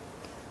committee.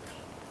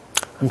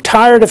 I'm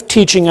tired of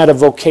teaching at a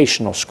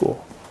vocational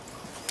school.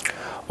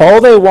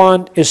 All they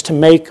want is to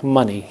make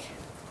money.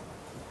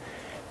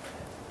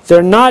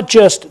 They're not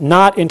just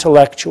not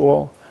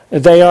intellectual,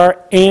 they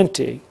are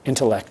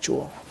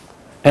anti-intellectual.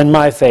 And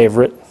my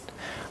favorite,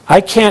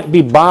 I can't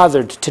be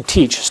bothered to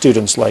teach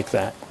students like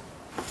that.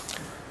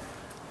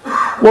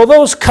 Well,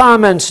 those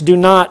comments do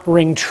not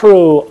ring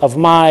true of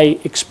my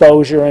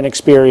exposure and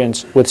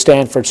experience with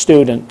Stanford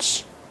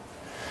students.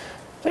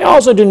 They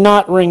also do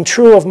not ring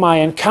true of my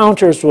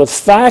encounters with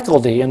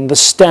faculty in the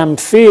STEM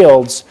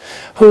fields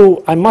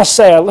who, I must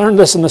say, I learned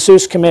this in the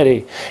Seuss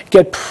committee,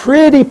 get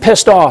pretty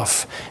pissed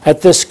off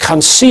at this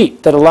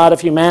conceit that a lot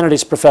of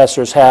humanities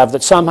professors have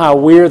that somehow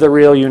we're the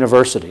real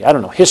university. I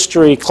don't know,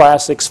 history,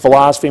 classics,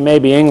 philosophy,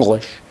 maybe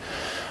English.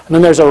 And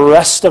then there's a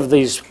rest of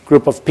these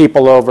group of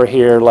people over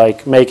here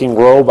like making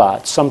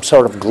robots, some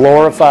sort of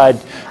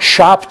glorified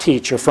shop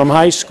teacher from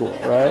high school,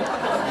 right?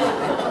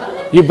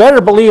 You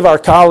better believe our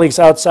colleagues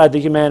outside the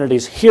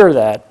humanities hear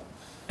that,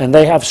 and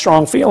they have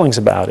strong feelings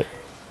about it.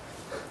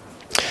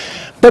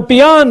 But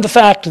beyond the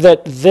fact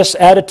that this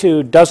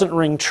attitude doesn't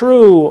ring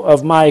true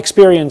of my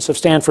experience of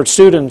Stanford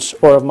students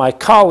or of my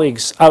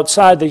colleagues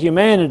outside the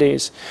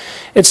humanities,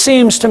 it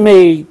seems to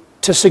me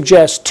to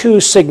suggest two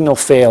signal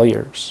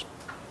failures.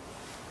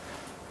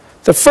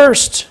 The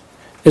first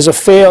is a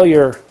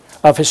failure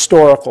of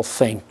historical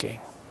thinking.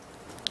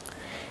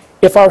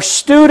 If our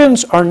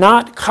students are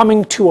not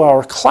coming to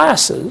our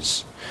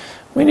classes,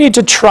 we need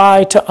to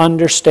try to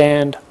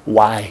understand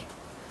why.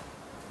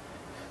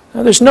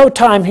 Now, there's no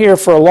time here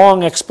for a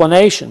long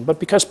explanation, but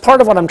because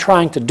part of what I'm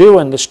trying to do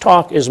in this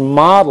talk is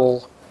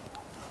model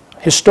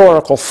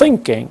historical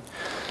thinking,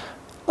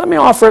 let me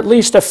offer at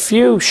least a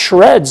few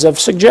shreds of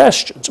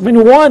suggestions. I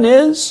mean, one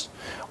is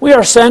we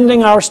are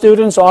sending our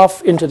students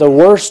off into the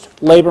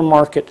worst labor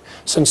market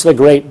since the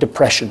Great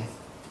Depression.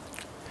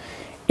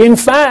 In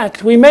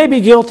fact, we may be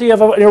guilty of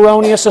an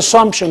erroneous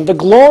assumption. The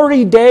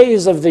glory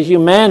days of the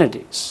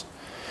humanities,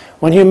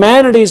 when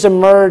humanities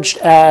emerged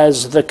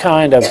as the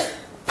kind of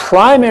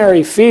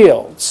primary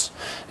fields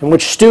in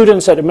which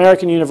students at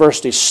American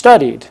universities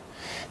studied,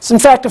 it's in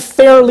fact a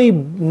fairly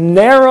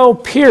narrow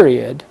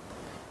period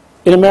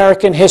in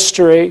American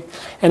history,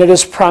 and it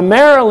is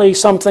primarily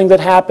something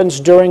that happens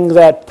during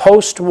that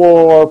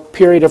post-war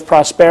period of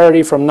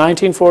prosperity from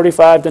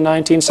 1945 to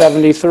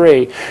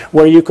 1973,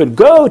 where you could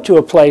go to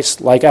a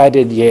place like I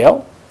did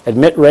Yale.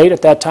 Admit rate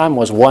at that time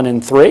was 1 in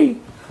 3.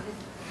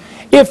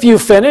 If you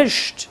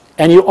finished,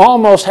 and you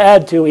almost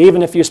had to,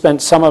 even if you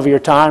spent some of your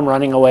time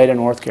running away to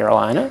North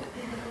Carolina,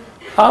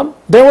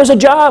 there was a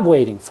job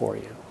waiting for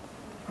you,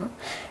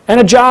 and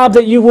a job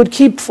that you would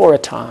keep for a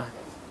time.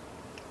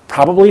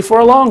 Probably for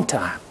a long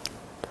time.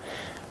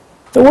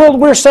 The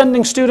world we're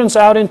sending students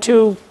out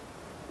into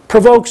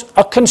provokes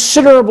a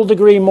considerable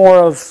degree more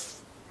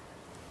of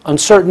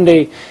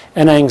uncertainty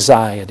and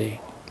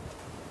anxiety.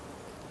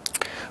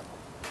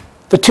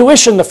 The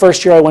tuition the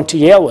first year I went to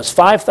Yale was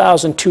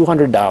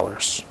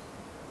 $5,200.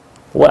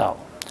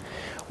 Well,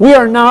 we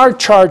are now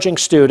charging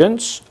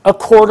students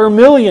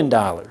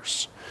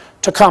 $250,000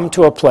 to come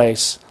to a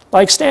place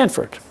like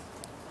Stanford.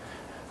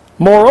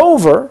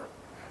 Moreover,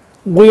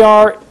 we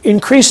are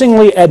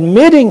increasingly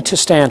admitting to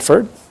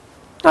Stanford,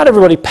 not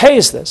everybody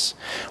pays this,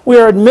 we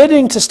are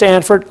admitting to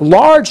Stanford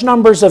large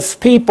numbers of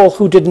people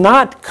who did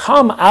not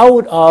come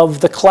out of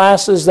the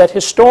classes that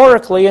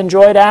historically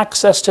enjoyed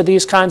access to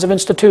these kinds of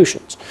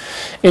institutions.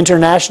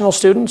 International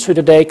students who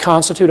today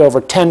constitute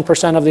over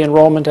 10% of the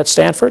enrollment at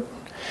Stanford.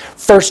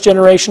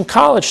 First-generation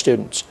college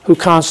students who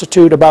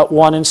constitute about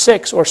 1 in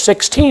 6 or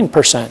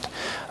 16%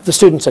 of the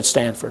students at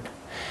Stanford.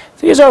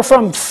 These are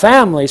from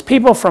families,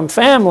 people from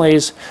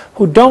families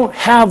who don't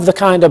have the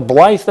kind of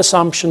blithe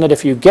assumption that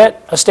if you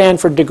get a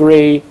Stanford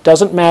degree,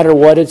 doesn't matter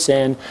what it's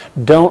in,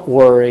 don't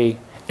worry,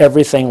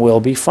 everything will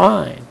be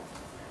fine.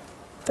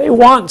 They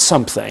want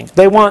something.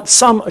 They want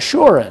some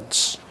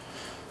assurance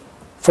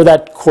for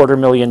that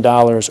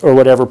 $250,000 or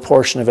whatever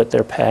portion of it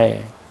they're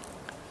paying.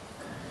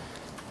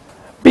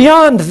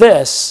 Beyond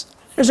this,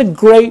 there's a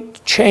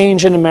great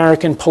change in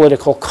American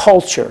political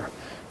culture.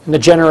 In the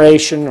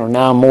generation, or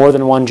now more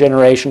than one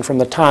generation, from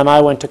the time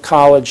I went to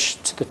college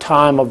to the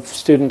time of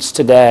students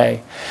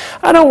today.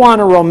 I don't want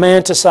to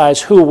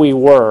romanticize who we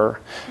were,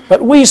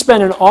 but we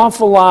spent an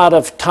awful lot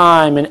of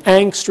time in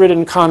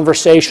angst-ridden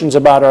conversations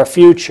about our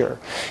future,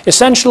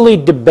 essentially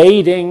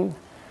debating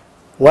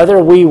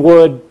whether we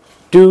would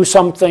do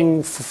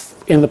something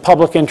in the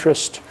public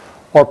interest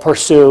or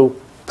pursue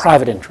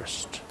private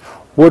interest.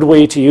 Would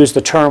we, to use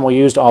the term we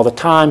used all the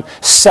time,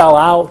 sell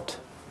out?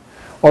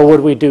 Or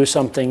would we do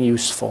something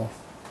useful?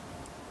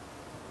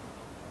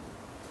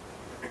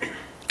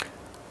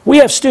 We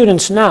have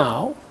students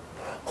now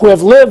who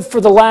have lived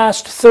for the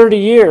last 30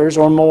 years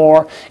or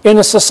more in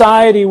a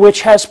society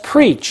which has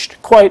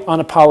preached, quite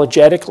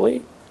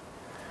unapologetically,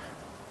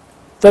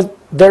 that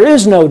there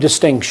is no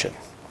distinction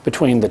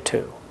between the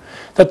two,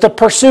 that the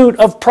pursuit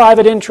of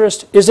private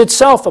interest is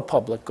itself a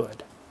public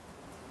good,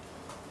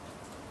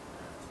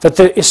 that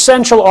the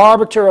essential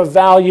arbiter of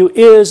value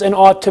is and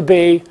ought to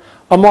be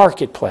a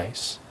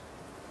marketplace.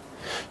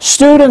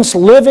 Students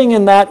living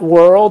in that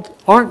world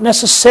aren't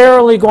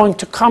necessarily going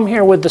to come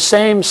here with the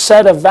same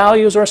set of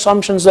values or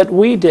assumptions that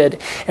we did.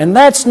 And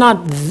that's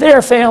not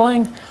their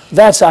failing,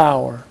 that's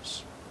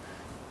ours.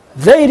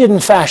 They didn't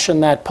fashion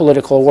that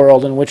political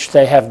world in which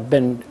they have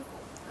been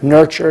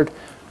nurtured.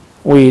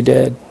 We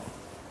did.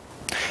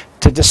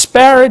 To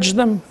disparage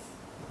them,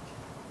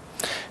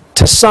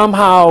 to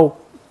somehow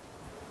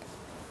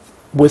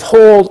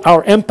withhold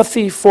our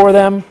empathy for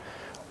them,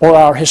 or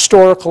our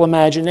historical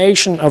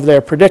imagination of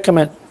their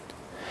predicament,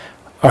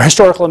 our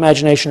historical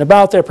imagination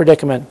about their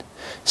predicament,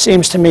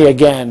 seems to me,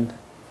 again,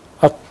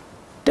 a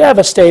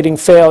devastating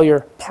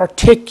failure,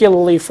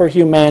 particularly for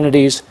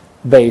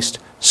humanities-based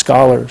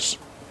scholars.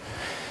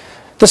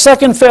 The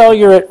second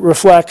failure it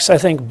reflects, I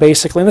think,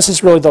 basically, and this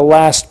is really the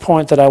last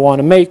point that I want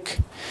to make,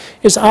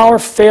 is our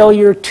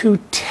failure to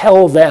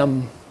tell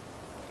them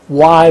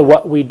why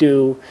what we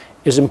do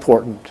is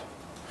important.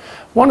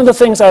 One of the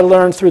things I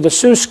learned through the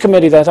Seuss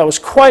committee that I thought was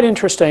quite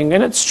interesting,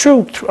 and it's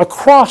true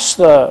across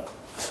the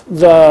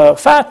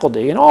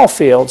faculty in all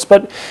fields,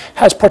 but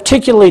has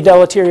particularly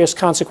deleterious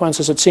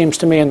consequences, it seems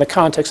to me, in the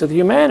context of the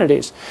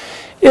humanities,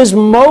 is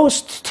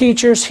most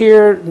teachers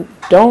here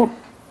don't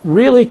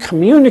really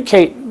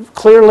communicate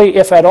clearly,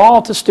 if at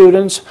all, to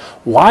students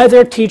why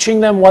they're teaching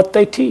them what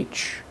they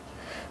teach.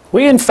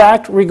 We, in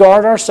fact,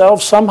 regard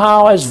ourselves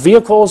somehow as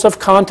vehicles of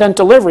content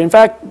delivery. In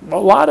fact, a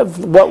lot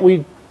of what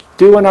we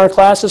do in our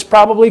classes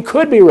probably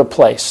could be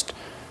replaced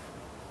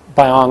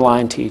by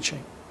online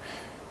teaching.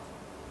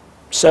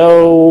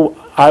 So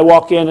I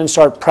walk in and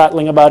start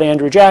prattling about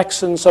Andrew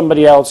Jackson.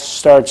 Somebody else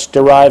starts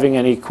deriving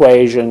an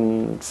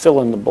equation,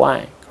 fill in the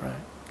blank. Right?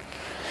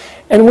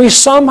 And we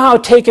somehow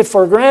take it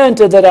for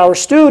granted that our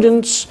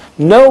students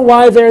know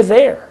why they're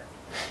there,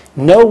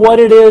 know what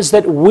it is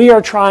that we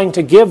are trying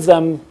to give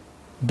them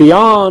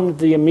beyond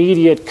the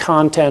immediate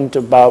content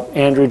about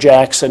Andrew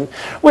Jackson,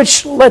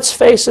 which, let's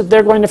face it,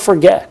 they're going to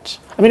forget.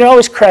 I mean, it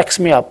always cracks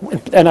me up,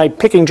 and I'm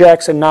picking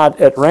Jackson not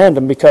at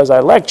random because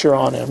I lecture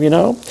on him, you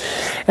know?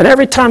 And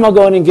every time I'll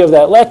go in and give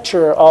that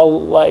lecture,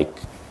 I'll, like,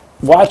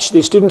 watch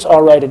these students,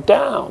 I'll write it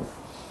down.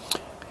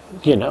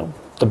 You know,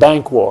 the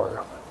Bank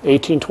War,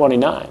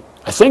 1829.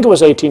 I think it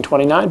was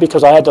 1829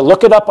 because I had to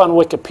look it up on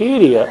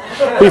Wikipedia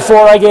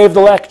before I gave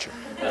the lecture.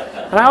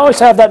 And I always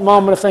have that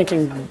moment of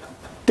thinking,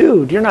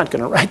 dude, you're not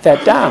going to write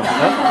that down.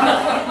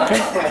 Right?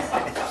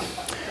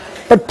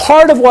 Okay? But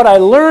part of what I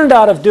learned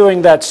out of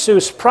doing that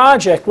Seuss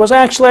project was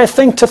actually, I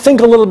think, to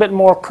think a little bit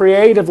more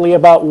creatively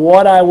about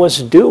what I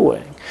was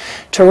doing.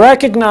 To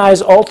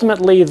recognize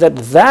ultimately that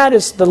that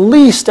is the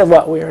least of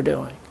what we are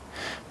doing.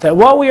 That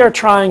what we are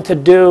trying to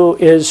do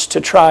is to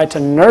try to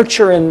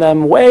nurture in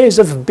them ways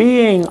of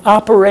being,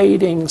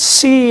 operating,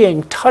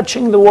 seeing,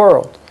 touching the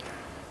world.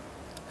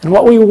 And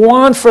what we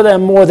want for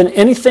them more than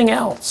anything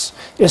else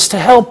is to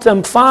help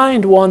them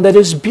find one that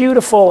is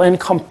beautiful and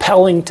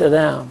compelling to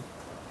them.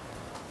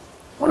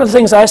 One of the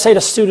things I say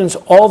to students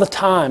all the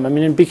time, I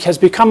mean, it has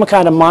become a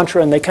kind of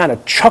mantra, and they kind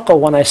of chuckle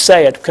when I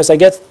say it, because I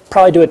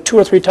probably do it 2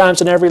 or 3 times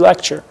in every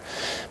lecture.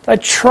 But I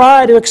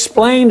try to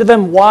explain to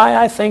them why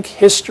I think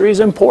history is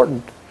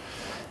important.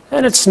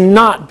 And it's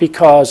not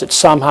because it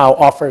somehow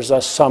offers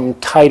us some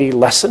tidy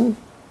lesson.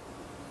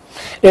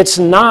 It's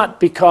not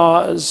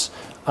because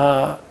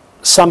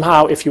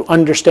somehow if you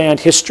understand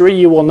history,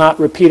 you will not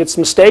repeat its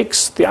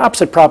mistakes. The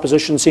opposite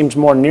proposition seems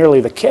more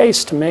nearly the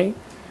case to me.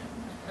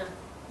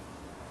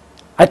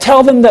 I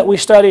tell them that we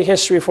study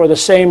history for the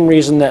same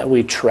reason that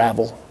we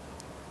travel.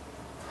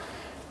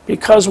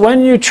 Because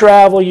when you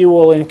travel, you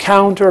will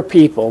encounter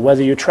people,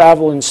 whether you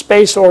travel in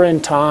space or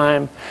in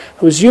time,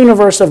 whose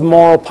universe of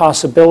moral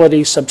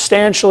possibility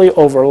substantially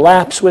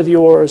overlaps with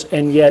yours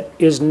and yet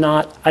is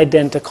not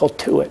identical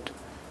to it.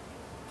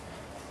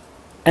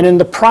 And in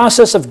the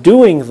process of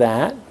doing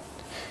that,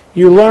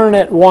 you learn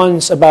at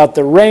once about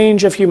the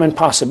range of human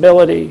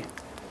possibility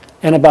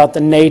and about the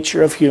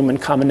nature of human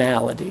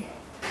commonality.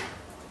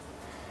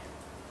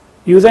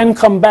 You then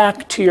come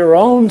back to your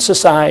own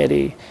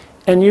society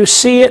and you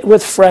see it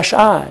with fresh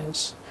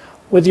eyes,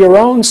 with your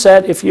own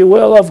set, if you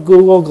will, of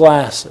Google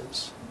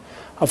glasses,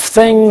 of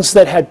things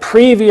that had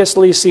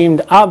previously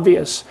seemed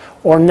obvious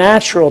or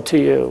natural to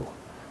you,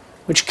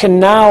 which can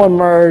now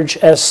emerge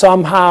as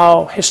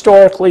somehow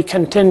historically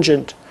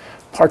contingent,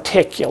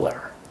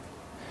 particular.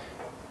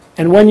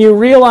 And when you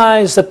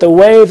realize that the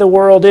way the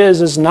world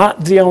is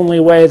not the only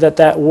way that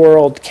that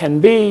world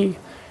can be,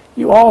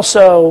 you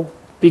also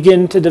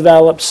begin to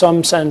develop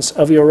some sense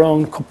of your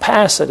own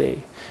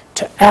capacity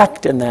to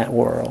act in that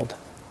world,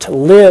 to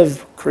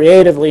live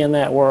creatively in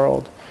that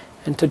world,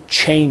 and to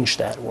change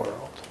that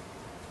world.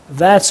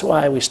 That's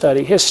why we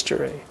study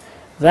history.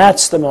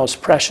 That's the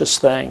most precious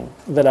thing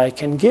that I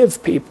can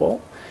give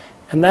people.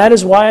 And that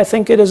is why I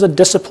think it is a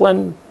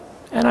discipline,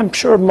 and I'm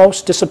sure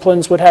most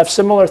disciplines would have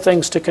similar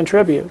things to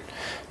contribute,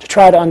 to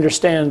try to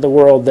understand the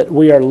world that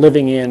we are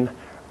living in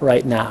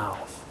right now.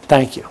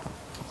 Thank you.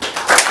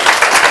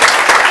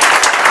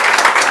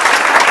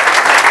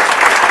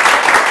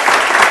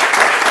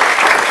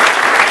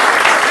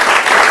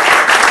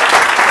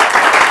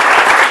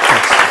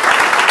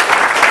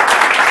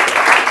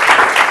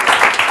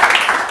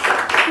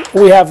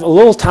 We have a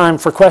little time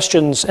for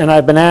questions, and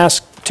I've been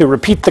asked to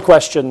repeat the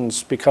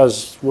questions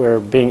because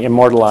we're being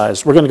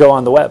immortalized. We're going to go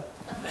on the web.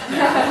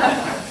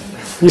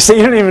 You see,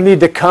 you don't even need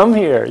to come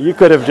here. You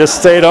could have just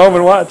stayed home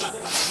and watched.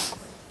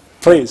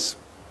 Please.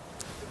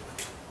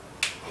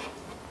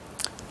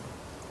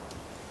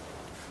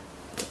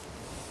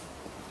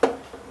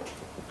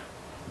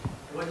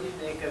 What do you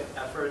think of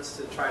efforts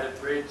to try to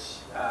bridge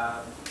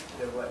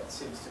what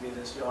seems to be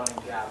this yawning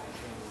gap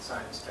between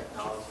science,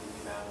 technology,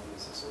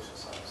 humanities, and social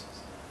sciences?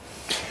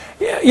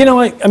 Yeah, you know,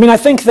 I mean, I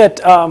think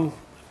that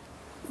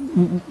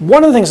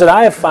one of the things that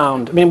I have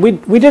found, I mean,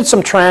 we did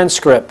some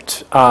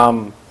transcript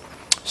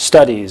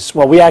studies.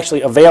 Well, we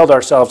actually availed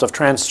ourselves of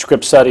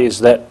transcript studies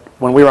that,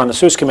 when we were on the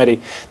SUS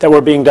committee, that were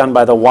being done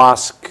by the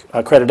WASC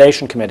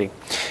accreditation committee.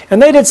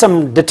 And they did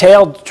some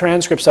detailed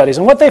transcript studies,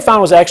 and what they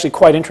found was actually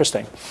quite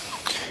interesting.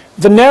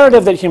 The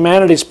narrative that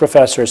humanities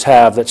professors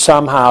have that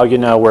somehow, you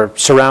know, we're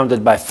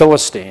surrounded by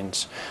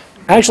Philistines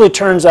actually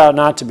turns out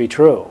not to be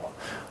true.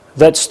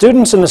 That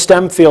students in the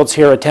STEM fields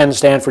here attend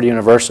Stanford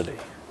University.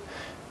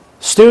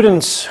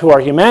 Students who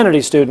are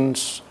humanities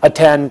students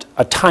attend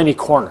a tiny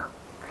corner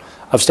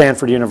of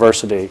Stanford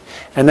University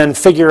and then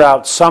figure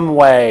out some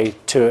way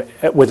to,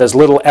 with as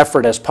little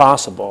effort as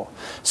possible,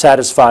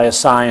 satisfy a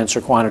science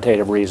or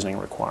quantitative reasoning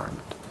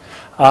requirement.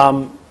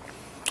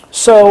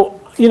 So,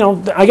 you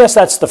know, I guess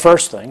that's the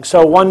first thing.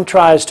 So one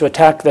tries to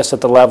attack this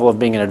at the level of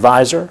being an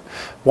advisor.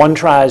 One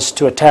tries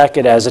to attack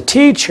it as a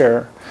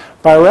teacher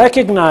by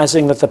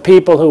recognizing that the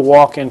people who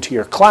walk into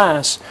your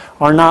class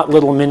are not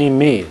little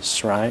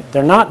mini-me's, right?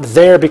 They're not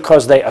there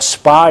because they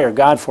aspire,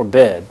 God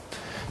forbid,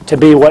 to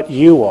be what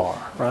you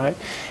are, right?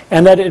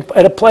 And that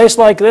at a place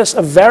like this,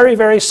 a very,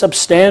 very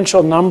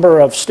substantial number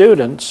of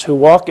students who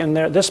walk in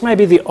there, this may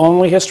be the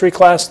only history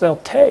class they'll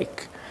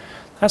take.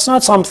 That's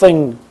not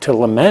something to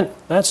lament.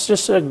 That's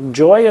just a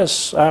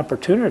joyous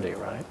opportunity,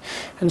 right?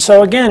 And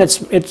so again,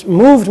 it's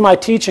moved my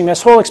teaching.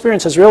 This whole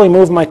experience has really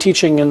moved my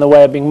teaching in the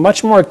way of being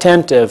much more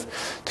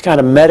attentive to kind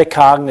of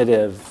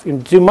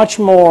metacognitive, do much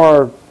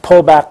more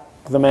pull back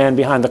the man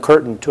behind the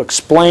curtain to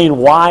explain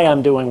why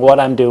I'm doing what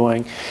I'm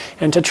doing,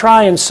 and to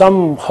try in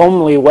some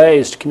homely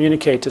ways to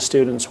communicate to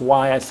students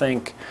why I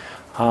think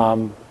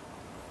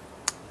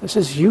this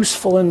is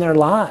useful in their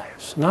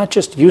lives. Not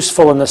just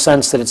useful in the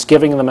sense that it's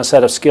giving them a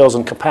set of skills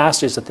and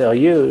capacities that they'll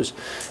use,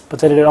 but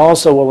that it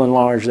also will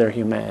enlarge their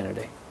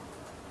humanity.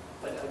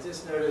 But I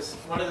just noticed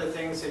one of the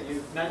things that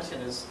you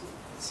mentioned is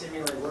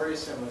seemingly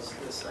worrisome was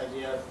this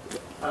idea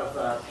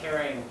of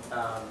pairing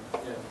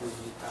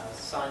the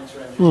science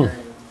or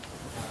engineering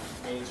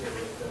major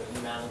with the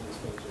humanities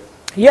major.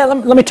 Yeah,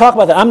 let me talk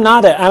about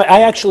that.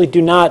 I actually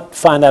do not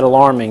find that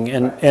alarming,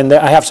 and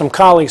I have some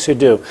colleagues who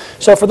do.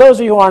 So for those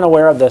of you who aren't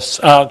aware of this,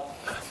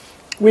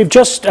 we've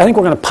just, I think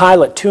we're going to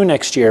pilot 2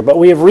 next year, but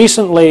we have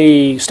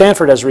recently,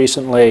 Stanford has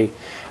recently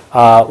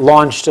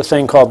launched a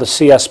thing called the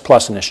CS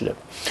Plus initiative.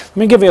 Let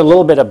me give you a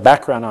little bit of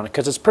background on it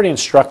because it's pretty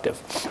instructive.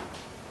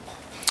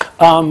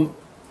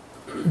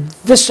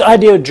 This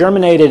idea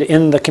germinated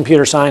in the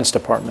computer science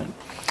department.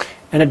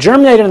 And it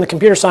germinated in the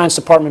computer science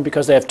department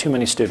because they have too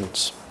many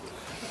students.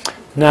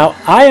 Now,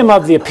 I am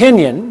of the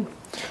opinion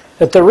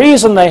that the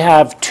reason they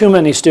have too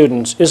many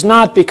students is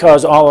not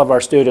because all of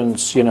our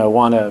students, you know,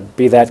 want to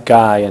be that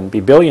guy and be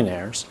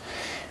billionaires.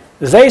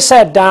 They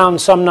sat down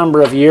some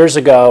number of years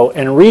ago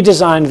and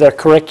redesigned their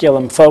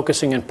curriculum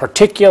focusing in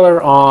particular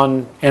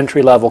on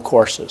entry-level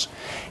courses.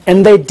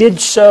 And they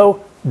did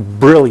so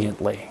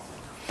brilliantly.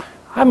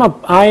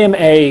 I am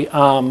a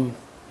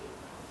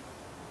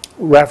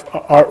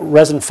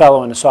resident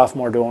fellow in a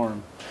sophomore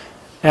dorm,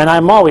 and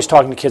I'm always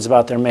talking to kids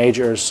about their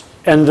majors,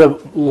 and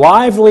the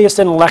liveliest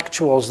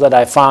intellectuals that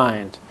I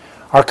find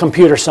are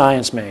computer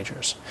science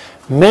majors,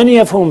 many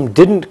of whom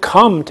didn't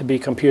come to be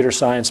computer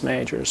science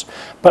majors,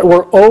 but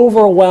were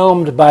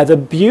overwhelmed by the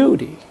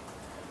beauty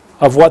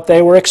of what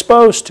they were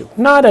exposed to,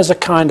 not as a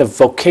kind of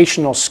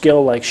vocational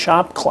skill like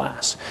shop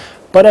class,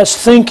 but as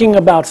thinking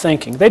about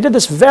thinking. They did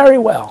this very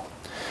well.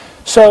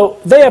 So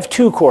they have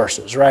two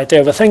courses, right? They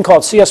have a thing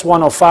called CS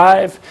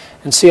 105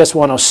 and CS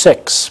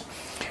 106.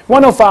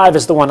 105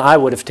 is the one I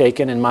would have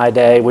taken in my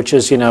day, which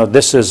is, you know,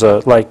 this is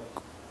like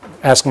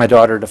ask my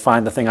daughter to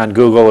find the thing on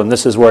Google, and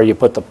this is where you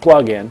put the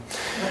plug in.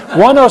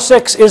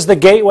 106 is the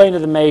gateway into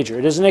the major.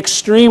 It is an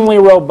extremely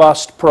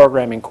robust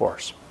programming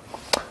course.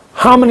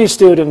 How many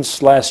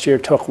students last year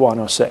took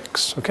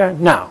 106? Okay,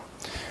 now,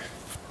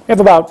 we have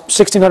about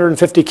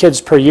 1,650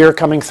 kids per year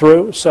coming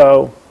through,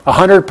 so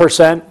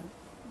 100%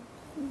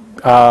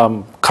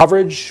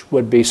 coverage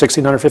would be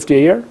 1,650 a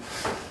year.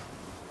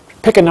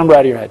 Pick a number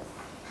out of your head.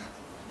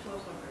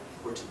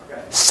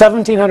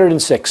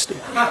 1,760.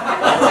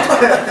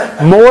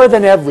 More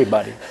than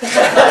everybody.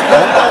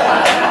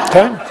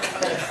 Okay?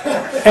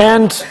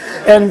 And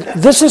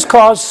this has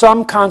caused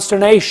some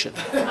consternation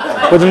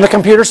within the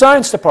computer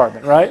science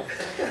department, right?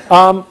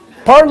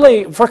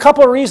 Partly for a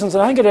couple of reasons,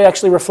 and I think it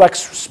actually reflects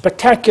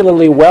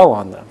spectacularly well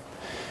on them.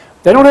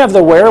 They don't have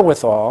the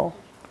wherewithal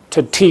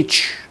to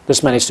teach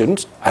this many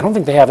students. I don't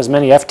think they have as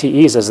many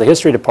FTEs as the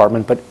history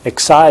department, but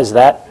excise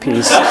that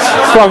piece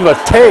from the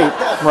tape,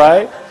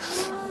 right?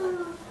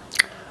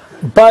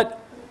 But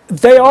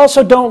they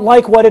also don't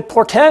like what it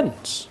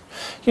portends.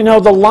 You know,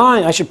 the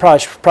line, I should probably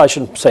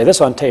shouldn't say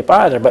this on tape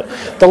either, but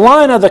the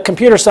line of the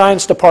computer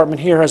science department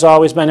here has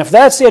always been, if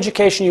that's the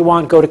education you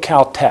want, go to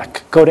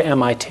Caltech, go to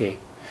MIT.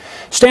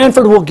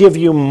 Stanford will give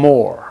you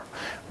more.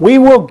 We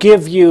will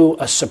give you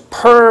a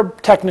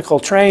superb technical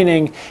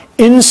training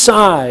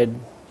inside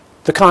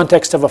the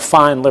context of a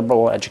fine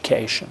liberal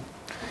education.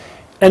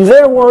 And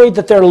they're worried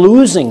that they're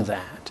losing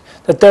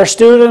that their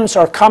students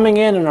are coming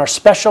in and are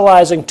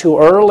specializing too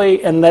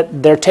early, and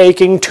that they're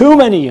taking too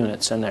many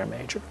units in their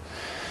major.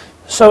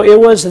 So it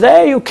was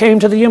they who came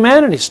to the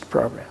humanities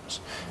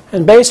programs.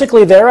 And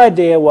basically their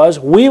idea was,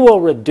 we will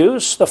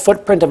reduce the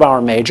footprint of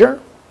our major.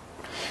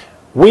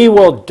 We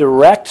will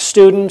direct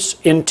students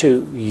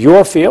into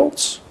your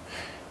fields.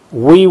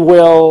 We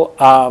will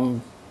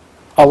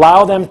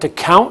allow them to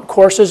count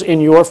courses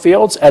in your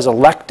fields as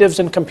electives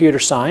in computer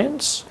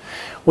science.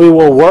 We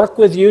will work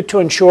with you to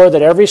ensure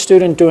that every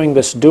student doing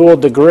this dual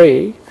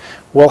degree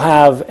will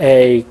have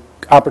an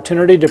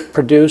opportunity to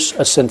produce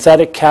a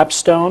synthetic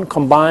capstone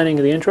combining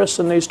the interests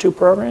in these two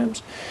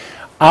programs.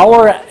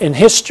 In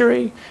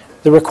history,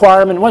 the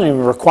requirement, well, not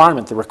even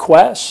requirement, the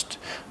request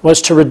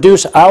was to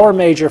reduce our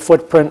major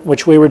footprint,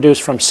 which we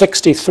reduced from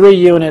 63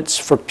 units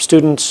for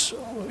students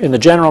in the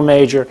general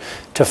major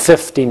to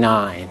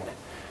 59.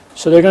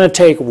 So they're going to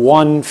take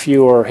one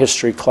fewer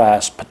history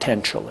class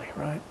potentially,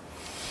 right?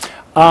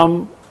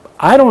 I'm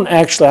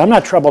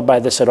not troubled by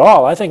this at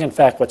all. I think, in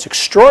fact, what's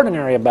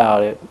extraordinary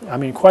about it, I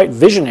mean, quite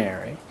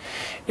visionary,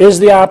 is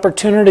the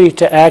opportunity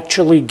to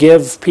actually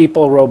give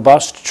people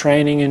robust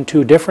training in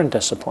two different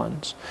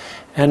disciplines,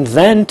 and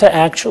then to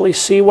actually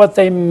see what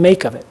they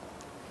make of it.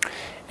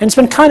 And it's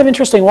been kind of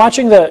interesting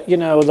watching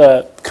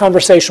the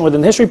conversation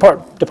within the history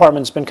department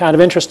has been kind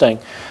of interesting.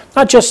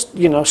 Not just,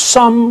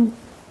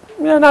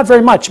 not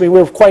very much. I mean,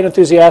 we're quite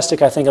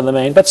enthusiastic, I think, in the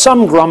main, but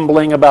some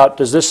grumbling about,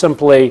 does this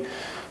simply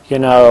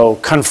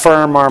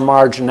confirm our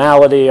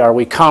marginality? Are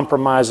we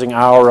compromising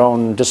our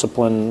own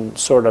discipline,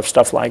 sort of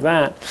stuff like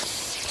that?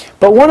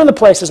 But one of the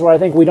places where I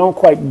think we don't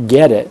quite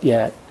get it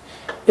yet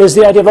is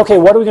the idea of, okay,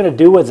 what are we going to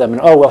do with them?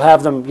 And, we'll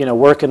have them,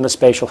 work in the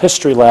spatial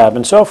history lab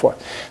and so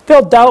forth.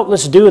 They'll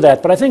doubtless do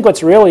that, but I think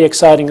what's really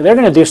exciting, they're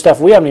going to do stuff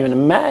we haven't even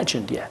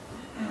imagined yet.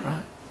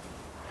 Right?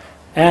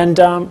 And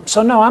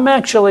so no, I'm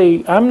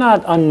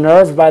not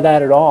unnerved by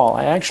that at all.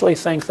 I actually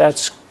think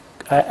that's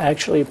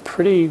actually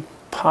pretty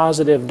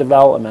positive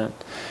development.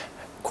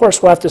 Of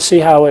course, we'll have to see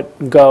how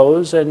it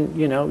goes, and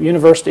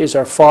universities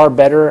are far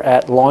better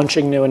at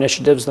launching new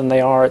initiatives than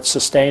they are at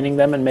sustaining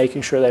them and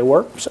making sure they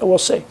work, so we'll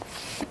see.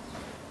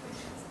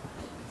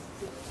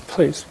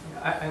 Please.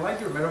 I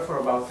like your metaphor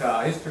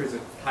about history as a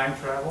time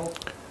travel.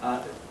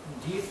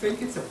 Do you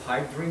think it's a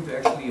pipe dream to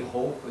actually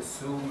hope,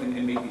 assume, and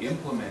maybe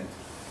implement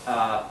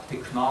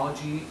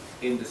technology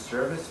in the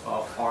service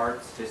of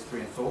arts,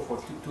 history, and so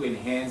forth to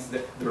enhance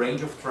the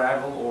range of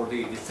travel or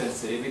the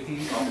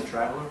sensitivity of the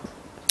traveler?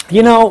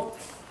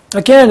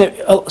 Again,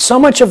 so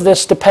much of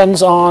this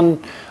depends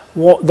on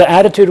the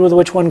attitude with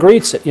which one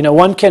greets it.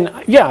 One can,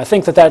 I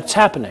think that's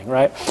happening,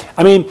 right?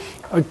 I mean,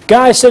 a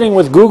guy sitting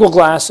with Google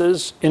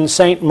glasses in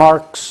St.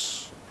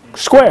 Mark's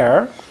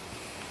Square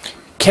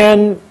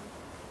can,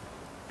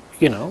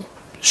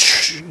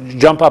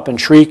 jump up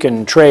and shriek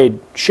and trade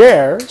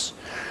shares,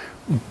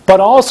 but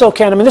also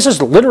can, I mean, this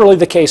is literally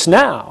the case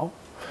now,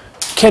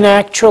 can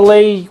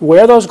actually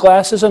wear those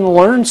glasses and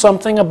learn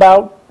something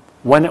about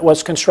when it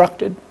was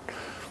constructed,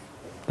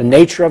 the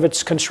nature of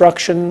its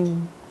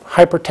construction,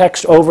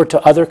 hypertext over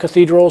to other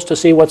cathedrals to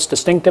see what's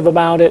distinctive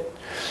about it,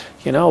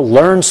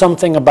 learn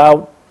something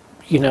about,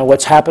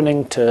 what's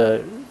happening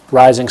to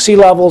rising sea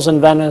levels in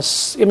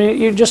Venice. I mean,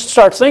 you just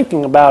start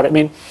thinking about it. I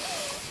mean,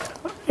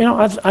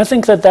 I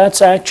think that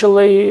that's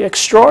actually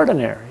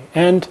extraordinary.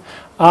 And,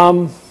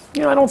 I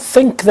don't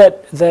think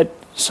that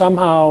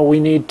somehow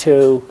we need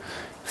to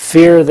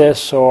fear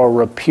this or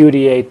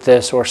repudiate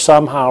this or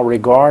somehow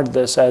regard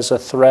this as a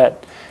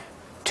threat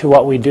to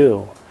what we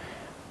do.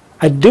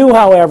 I do,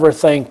 however,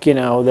 think,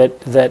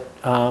 that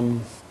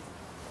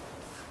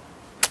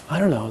I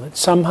don't know, that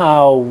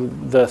somehow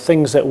the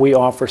things that we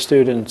offer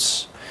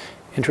students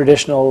in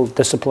traditional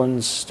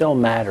disciplines still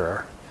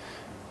matter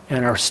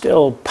and are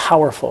still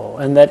powerful,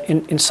 and that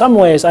in some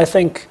ways I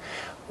think,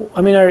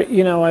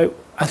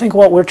 I think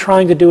what we're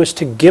trying to do is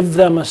to give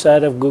them a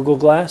set of Google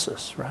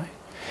glasses, right?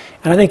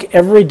 And I think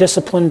every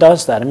discipline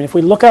does that. I mean, if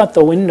we look out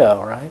the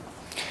window, right,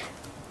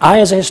 I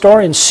as a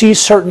historian see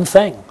certain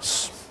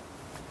things.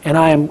 And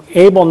I am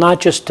able not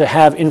just to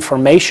have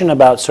information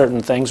about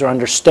certain things or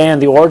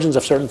understand the origins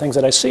of certain things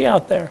that I see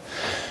out there,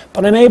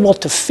 but I'm able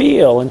to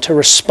feel and to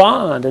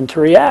respond and to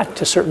react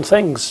to certain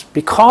things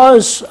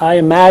because I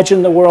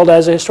imagine the world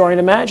as a historian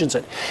imagines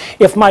it.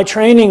 If my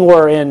training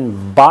were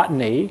in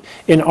botany,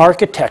 in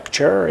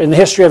architecture, in the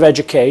history of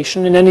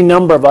education, in any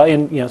number of,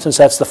 since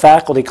that's the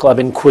faculty club,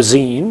 in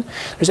cuisine,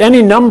 there's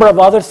any number of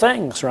other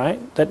things, right,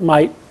 that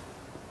might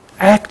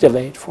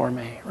activate for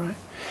me, right?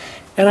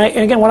 And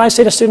again, what I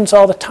say to students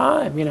all the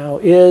time,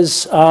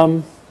 is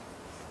I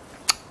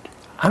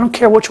don't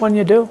care which one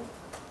you do.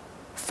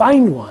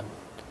 Find one.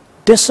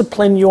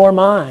 Discipline your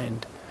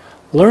mind.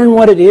 Learn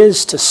what it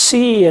is to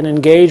see and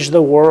engage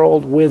the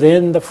world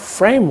within the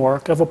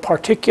framework of a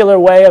particular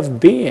way of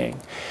being.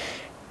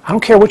 I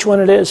don't care which one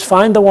it is.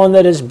 Find the one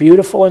that is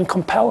beautiful and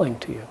compelling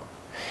to you.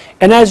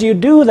 And as you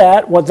do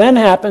that, what then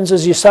happens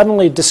is you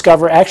suddenly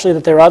discover actually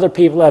that there are other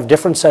people who have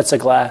different sets of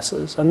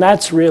glasses. And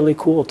that's really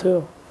cool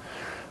too.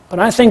 But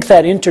I think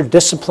that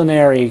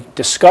interdisciplinary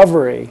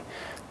discovery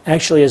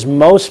actually is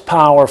most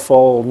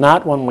powerful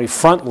not when we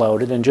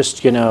front-load it and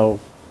just,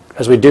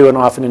 as we do and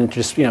often in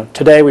just,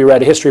 today we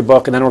read a history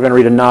book and then we're going to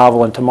read a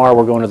novel and tomorrow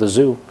we're going to the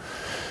zoo.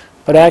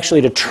 But actually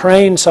to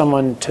train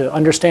someone to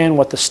understand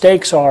what the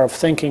stakes are of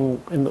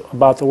thinking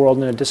about the world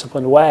in a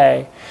disciplined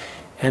way,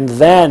 and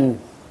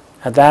then,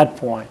 at that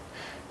point,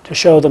 to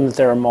show them that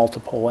there are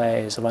multiple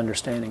ways of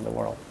understanding the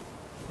world.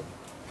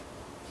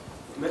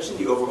 You mentioned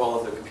the overhaul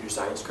of the computer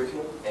science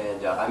curriculum,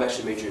 and I'm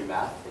actually majoring in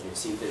math, and it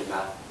seems that in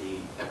math the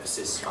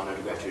emphasis on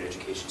undergraduate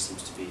education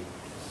seems to be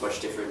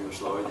much different,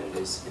 much lower than it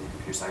is in the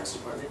computer science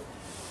department.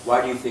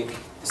 Why do you think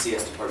the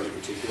CS department in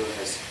particular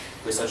has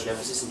placed such an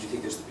emphasis, and do you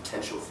think there's the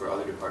potential for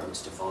other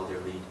departments to follow their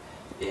lead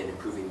in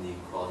improving the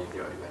quality of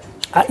their undergraduate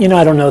education?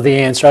 I don't know the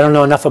answer. I don't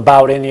know enough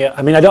about any.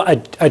 I mean,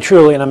 I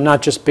truly, and I'm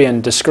not just being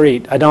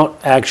discreet, I don't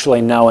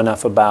actually know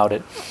enough about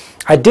it.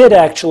 I did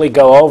actually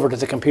go over to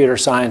the computer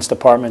science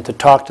department to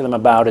talk to them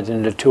about it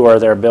and to tour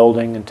their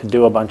building and to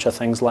do a bunch of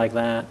things like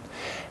that.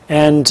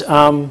 And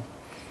I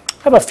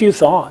have a few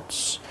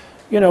thoughts.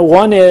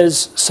 One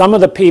is some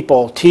of the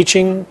people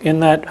teaching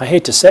in that, I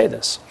hate to say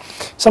this,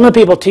 some of the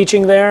people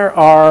teaching there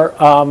are,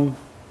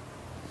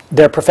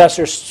 they're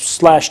professors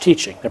 /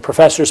 teaching. They're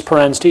professors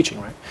parens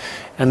teaching, right?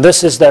 And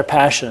this is their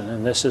passion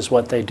and this is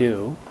what they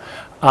do.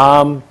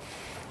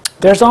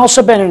 There's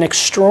also been an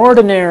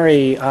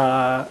extraordinary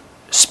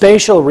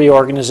spatial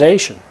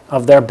reorganization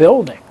of their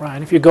building,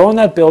 right? If you go in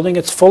that building,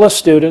 it's full of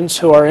students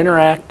who are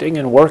interacting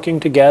and working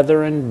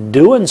together and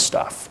doing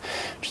stuff,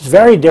 which is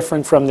very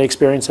different from the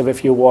experience of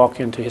if you walk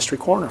into History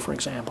Corner, for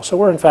example. So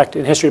we're, in fact,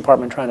 in the History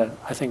Department trying to,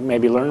 I think,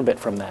 maybe learn a bit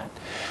from that.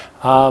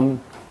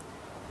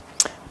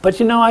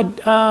 But,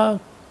 I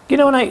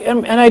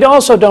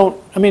also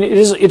don't, I mean,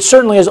 it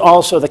certainly is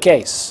also the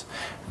case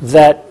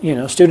that,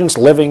 students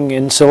living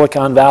in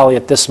Silicon Valley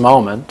at this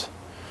moment,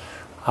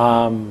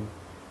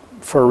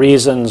 for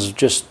reasons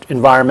just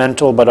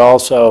environmental but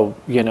also,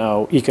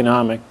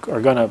 economic, are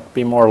going to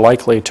be more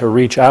likely to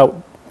reach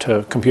out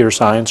to computer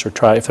science or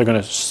try, if they're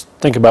going to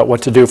think about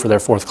what to do for their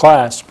fourth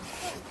class,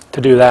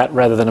 to do that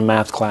rather than a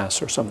math class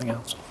or something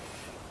else.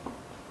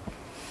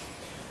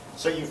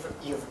 So you've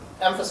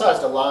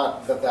emphasized a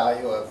lot the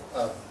value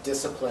of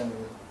discipline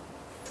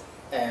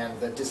and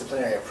the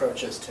disciplinary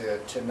approaches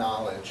to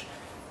knowledge.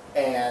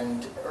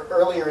 And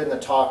earlier in the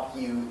talk,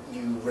 you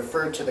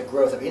referred to the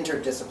growth of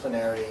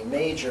interdisciplinary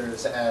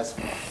majors as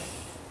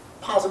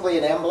possibly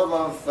an emblem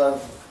of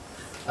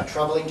a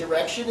troubling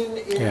direction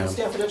in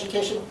Stanford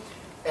education.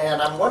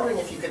 And I'm wondering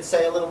if you could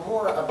say a little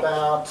more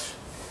about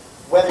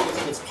whether you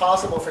think it's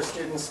possible for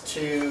students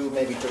to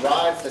maybe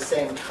derive the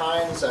same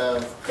kinds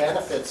of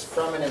benefits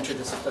from an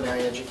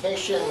interdisciplinary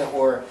education,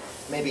 or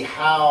maybe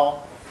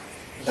how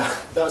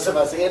those of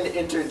us in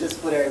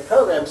interdisciplinary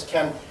programs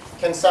can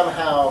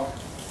somehow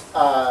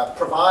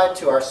provide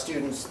to our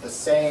students the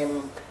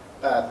same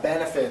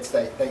benefits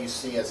that you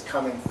see as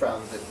coming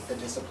from the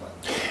discipline?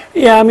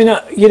 Yeah, I mean,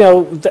 you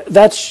know,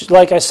 that's,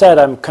 like I said,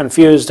 I'm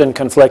confused and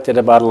conflicted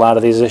about a lot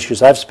of these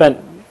issues. I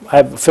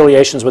have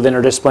affiliations with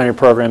interdisciplinary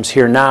programs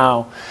here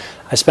now.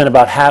 I spent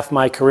about half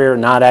my career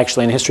not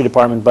actually in the history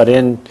department, but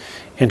in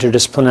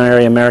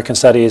interdisciplinary American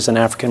Studies and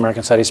African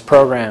American Studies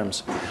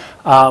programs.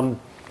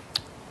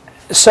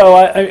 So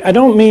I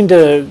don't mean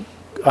to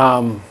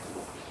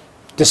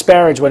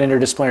disparage what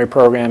interdisciplinary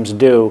programs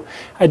do.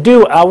 I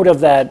do, out of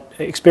that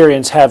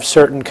experience, have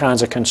certain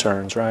kinds of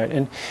concerns, right?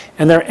 And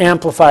they're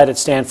amplified at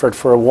Stanford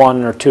for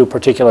one or two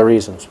particular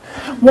reasons.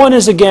 One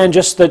is, again,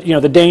 just that, you know,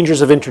 the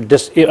dangers of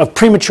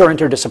premature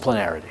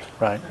interdisciplinarity,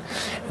 right?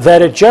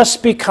 That it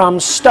just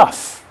becomes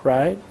stuff,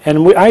 right?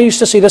 And I used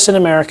to see this in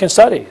American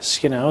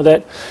Studies, you know,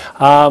 that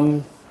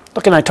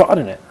look, and I taught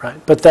in it, right?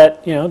 But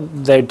that, you know,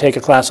 they'd take a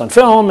class on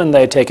film, and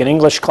they'd take an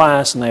English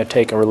class, and they'd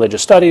take a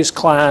religious studies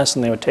class,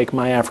 and they would take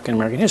my African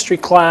American history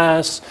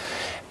class.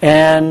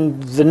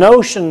 And the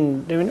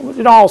notion, I mean,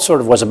 it all sort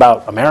of was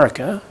about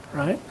America,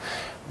 right?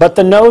 But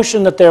the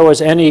notion that there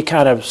was any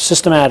kind of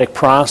systematic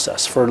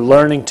process for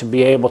learning to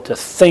be able to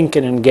think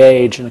and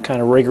engage in a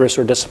kind of rigorous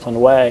or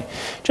disciplined way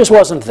just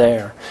wasn't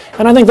there.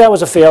 And I think that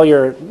was a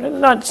failure.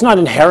 It's not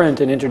inherent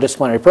in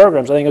interdisciplinary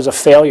programs. I think it was a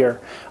failure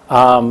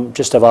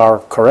just of our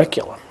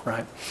curriculum,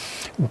 right?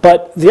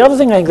 But the other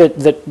thing I think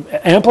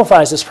that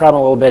amplifies this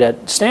problem a little bit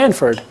at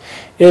Stanford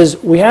is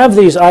we have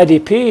these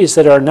IDPs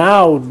that are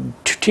now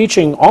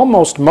teaching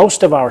almost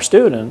most of our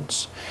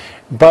students,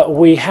 but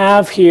we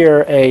have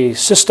here a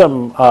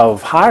system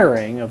of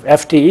hiring, of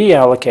FTE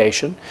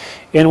allocation,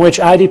 in which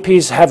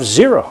IDPs have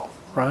zero,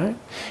 right?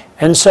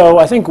 And so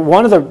I think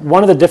one of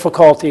the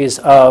difficulties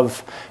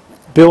of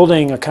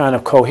building a kind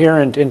of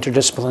coherent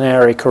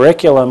interdisciplinary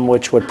curriculum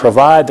which would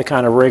provide the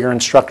kind of rigor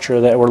and structure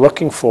that we're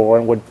looking for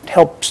and would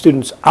help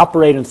students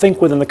operate and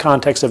think within the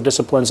context of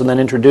disciplines and then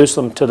introduce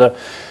them to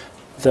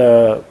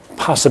the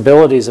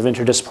possibilities of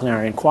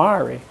interdisciplinary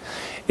inquiry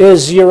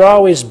is you're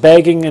always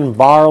begging and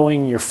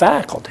borrowing your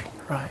faculty,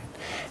 right?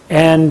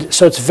 And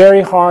so it's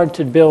very hard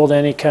to build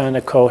any kind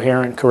of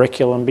coherent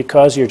curriculum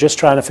because you're just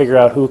trying to figure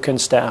out who can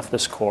staff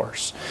this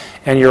course.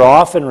 And you're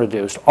often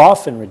reduced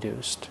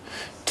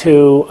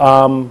to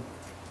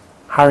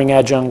hiring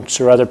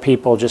adjuncts or other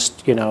people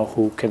just, you know,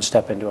 who can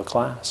step into a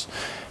class.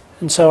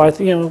 And so I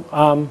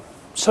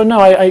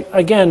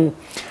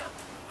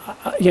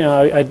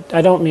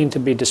don't mean to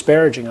be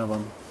disparaging of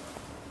them.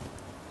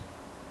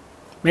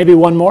 Maybe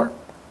one more?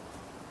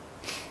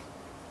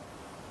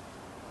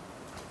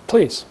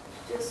 Please.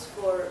 Just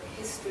for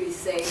history's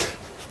sake,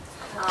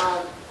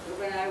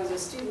 when I was a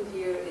student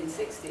here in the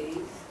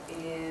 60s,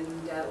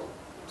 and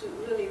to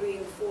really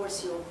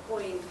reinforce your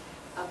point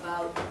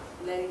about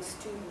letting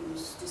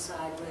students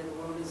decide where the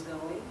world is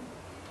going,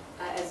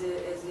 as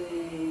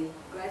a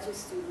graduate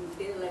student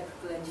in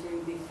electrical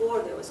engineering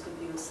before there was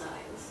computer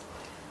science,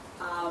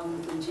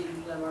 and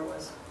Jim Campbell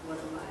was one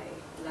of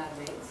my lab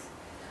mates.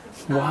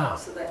 Wow.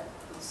 So that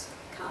was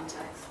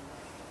context.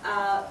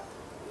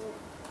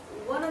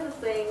 One of the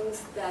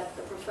things that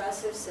the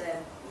professor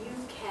said, you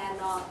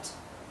cannot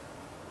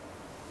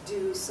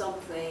do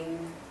something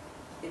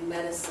in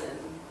medicine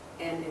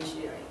and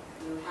engineering.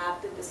 You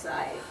have to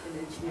decide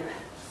in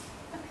engineering.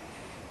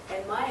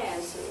 And my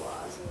answer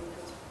was,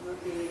 because we're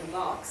being in a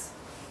box,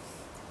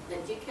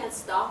 that you can't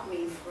stop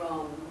me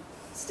from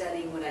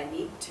studying what I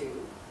need to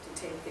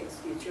take things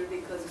future,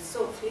 because it's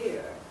so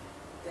clear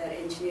that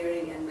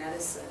engineering and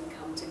medicine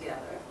come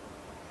together.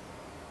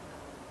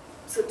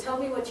 So tell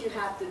me what you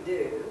have to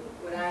do,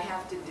 what I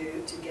have to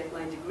do to get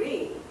my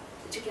degree,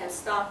 but you can't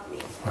stop me.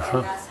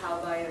 And that's how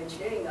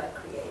bioengineering got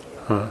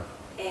created.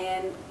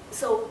 And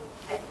so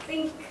I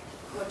think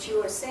what you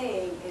are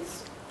saying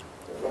is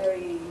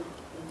very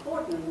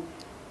important,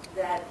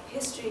 that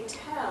history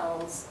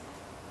tells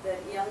that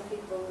young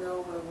people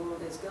know where the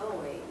world is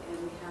going,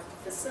 and we have to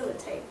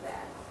facilitate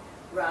that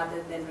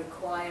rather than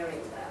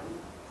requiring them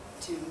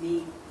to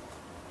meet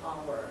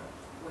our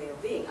way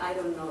of being. I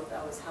don't know if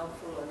that was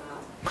helpful or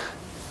not.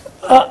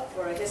 But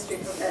for a history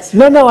professor.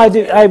 No, I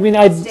do. I mean,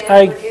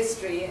 Stanford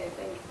history, I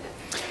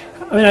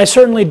think. I mean, I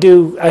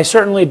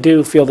certainly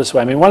do feel this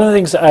way. I mean, one of the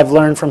things that I've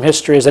learned from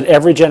history is that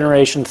every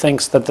generation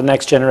thinks that the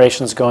next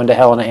generation is going to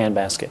hell in a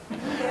handbasket,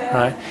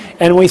 right?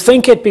 And we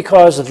think it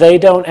because they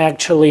don't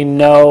actually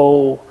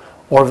know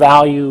or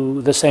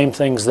value the same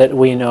things that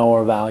we know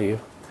or value.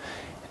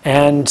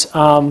 And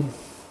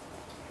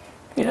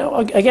you know,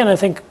 again, I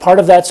think part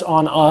of that's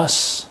on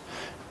us.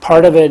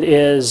 Part of it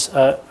is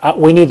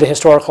we need the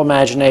historical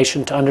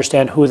imagination to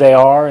understand who they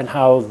are and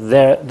how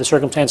the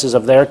circumstances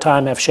of their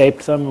time have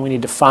shaped them. We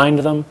need to find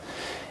them.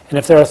 And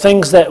if there are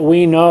things that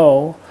we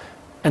know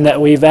and that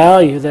we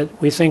value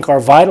that we think are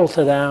vital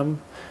to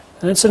them,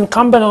 then it's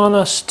incumbent on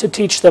us to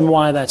teach them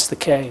why that's the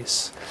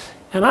case.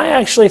 And I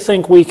actually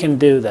think we can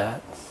do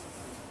that.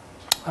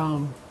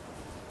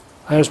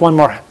 There's one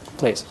more,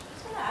 please.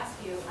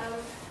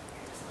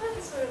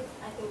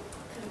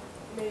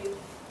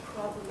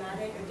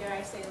 dogmatic, or dare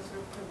I say, those sort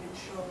of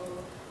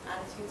provincial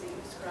attitudes that you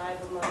describe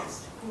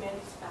amongst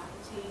humanities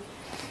faculty.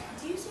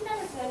 Do you see that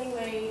as in any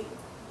way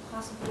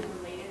possibly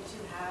related to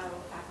how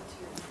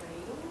faculty are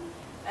trained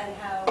and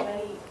how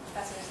many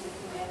professors in the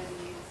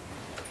humanities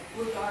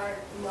regard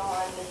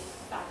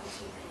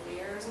non-faculty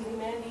careers in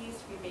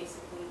humanities to be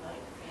basically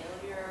like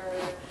failure,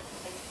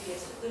 and to be a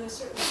certain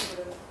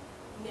sort of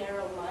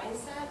narrow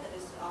mindset that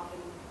is often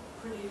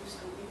produced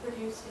and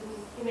reproduced in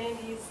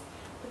humanities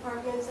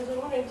departments? And I'm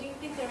wondering, do you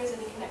think there is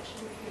any connection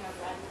between how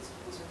graduate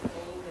students are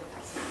trained and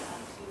personal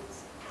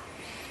attitudes?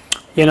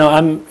 You know,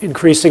 I'm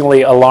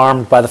increasingly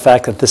alarmed by the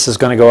fact that this is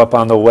going to go up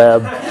on the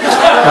web.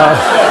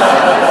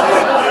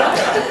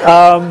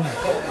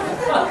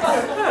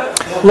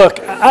 Look,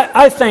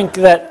 I think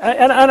that,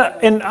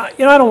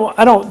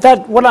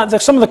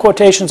 some of the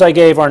quotations I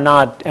gave are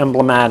not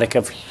emblematic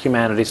of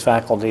humanities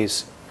faculty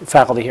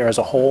here as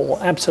a whole.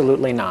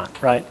 Absolutely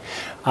not, right?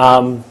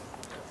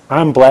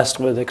 I'm blessed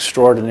with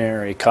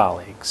extraordinary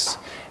colleagues,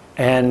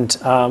 and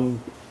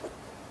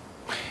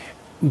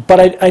but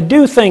I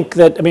do think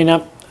that, I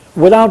mean,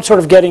 without sort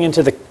of getting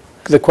into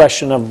the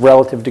question of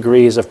relative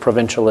degrees of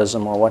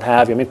provincialism or what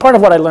have you. I mean, part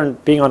of what I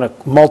learned being on a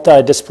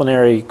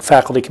multidisciplinary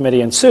faculty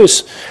committee in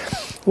SUS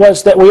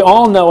was that we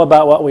all know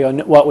about what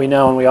we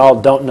know, and we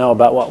all don't know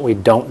about what we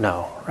don't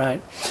know,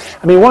 right?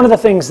 I mean, one of the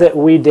things that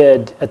we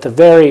did at the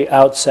very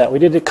outset, we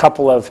did a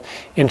couple of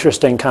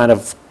interesting kind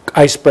of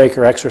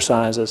icebreaker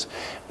exercises,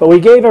 but we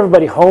gave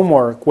everybody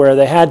homework where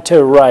they had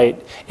to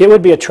write, it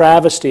would be a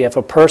travesty if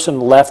a person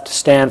left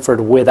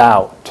Stanford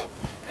without,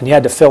 and you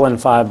had to fill in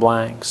 5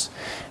 blanks.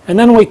 And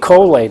then we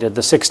collated,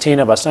 the 16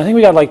 of us, and I think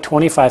we got like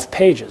 25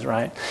 pages,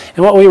 right?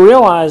 And what we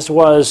realized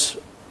was,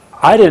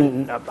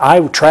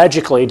 I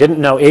tragically didn't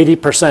know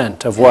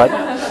 80% of what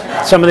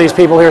some of these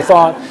people here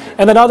thought,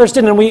 and that others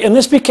didn't. And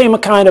this became a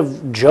kind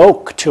of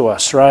joke to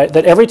us, right?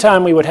 That every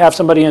time we would have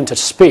somebody in to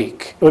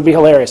speak, it would be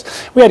hilarious.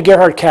 We had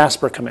Gerhard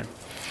Casper come in.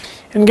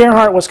 And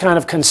Gerhard was kind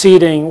of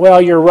conceding,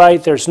 well, you're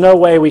right, there's no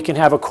way we can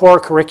have a core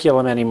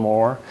curriculum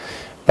anymore.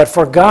 But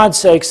for God's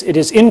sakes, it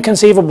is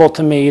inconceivable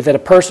to me that a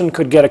person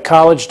could get a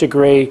college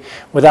degree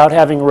without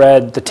having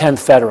read the 10th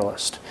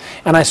Federalist.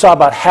 And I saw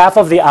about half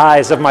of the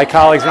eyes of my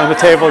colleagues around the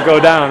table go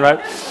down,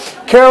 right?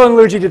 Carolyn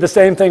Luigi did the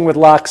same thing with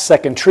Locke's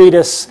second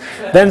treatise.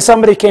 Then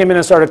somebody came in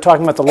and started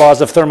talking about the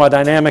laws of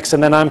thermodynamics,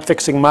 and then I'm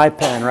fixing my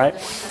pen, right?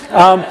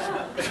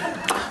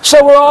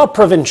 So we're all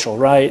provincial,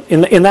 right,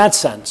 in that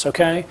sense,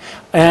 okay?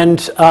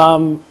 And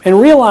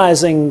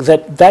realizing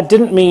that that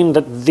didn't mean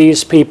that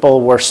these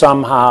people were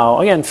somehow,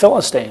 again,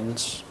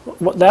 Philistines.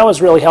 That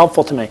was really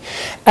helpful to me.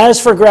 As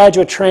for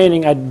graduate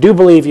training, I do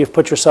believe you've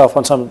put yourself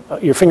on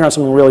your finger on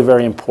something really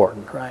very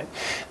important, right?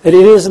 That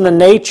it is in the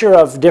nature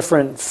of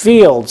different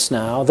fields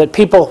now that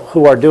people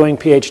who are doing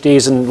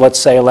PhDs in, let's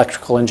say,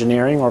 electrical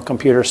engineering or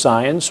computer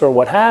science or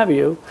what have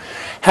you,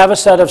 have a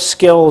set of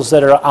skills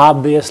that are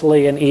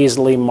obviously and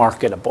easily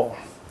marketable.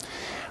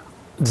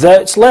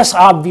 That's less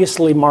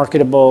obviously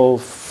marketable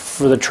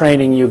for the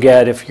training you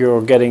get if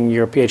you're getting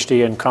your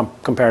PhD in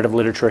comparative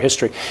literature or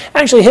history.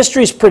 Actually,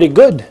 history is pretty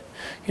good.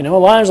 You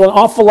know, there's an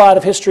awful lot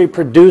of history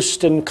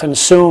produced and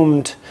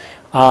consumed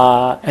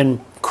and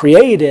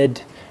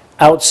created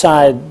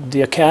outside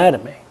the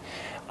academy.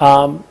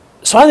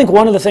 So I think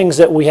one of the things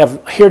that we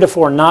have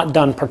heretofore not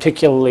done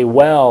particularly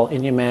well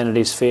in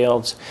humanities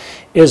fields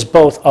is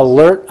both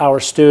alert our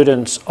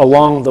students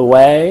along the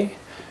way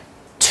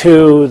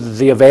to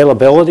the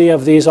availability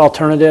of these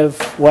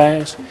alternative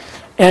ways,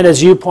 and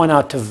as you point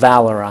out, to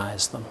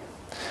valorize them.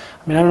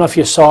 I mean, I don't know if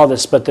you saw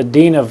this, but the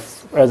dean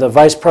of, or the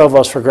vice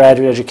provost for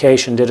graduate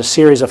education did a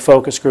series of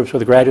focus groups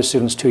with graduate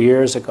students 2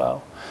 years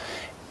ago,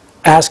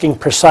 asking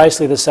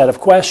precisely the set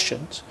of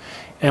questions.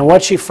 And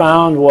what she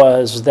found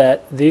was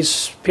that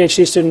these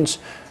PhD students,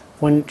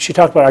 when she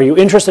talked about, are you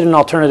interested in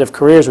alternative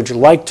careers, would you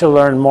like to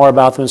learn more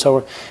about them and so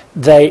forth,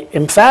 they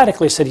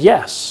emphatically said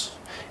yes.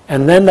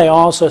 And then they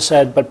also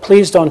said, but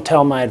please don't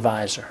tell my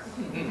advisor.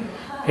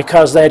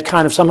 Because they had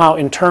kind of somehow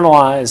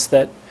internalized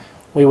that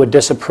we would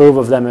disapprove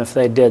of them if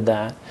they did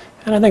that.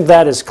 And I think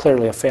that is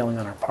clearly a failing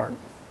on our part.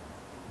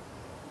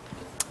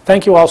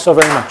 Thank you all so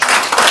very much.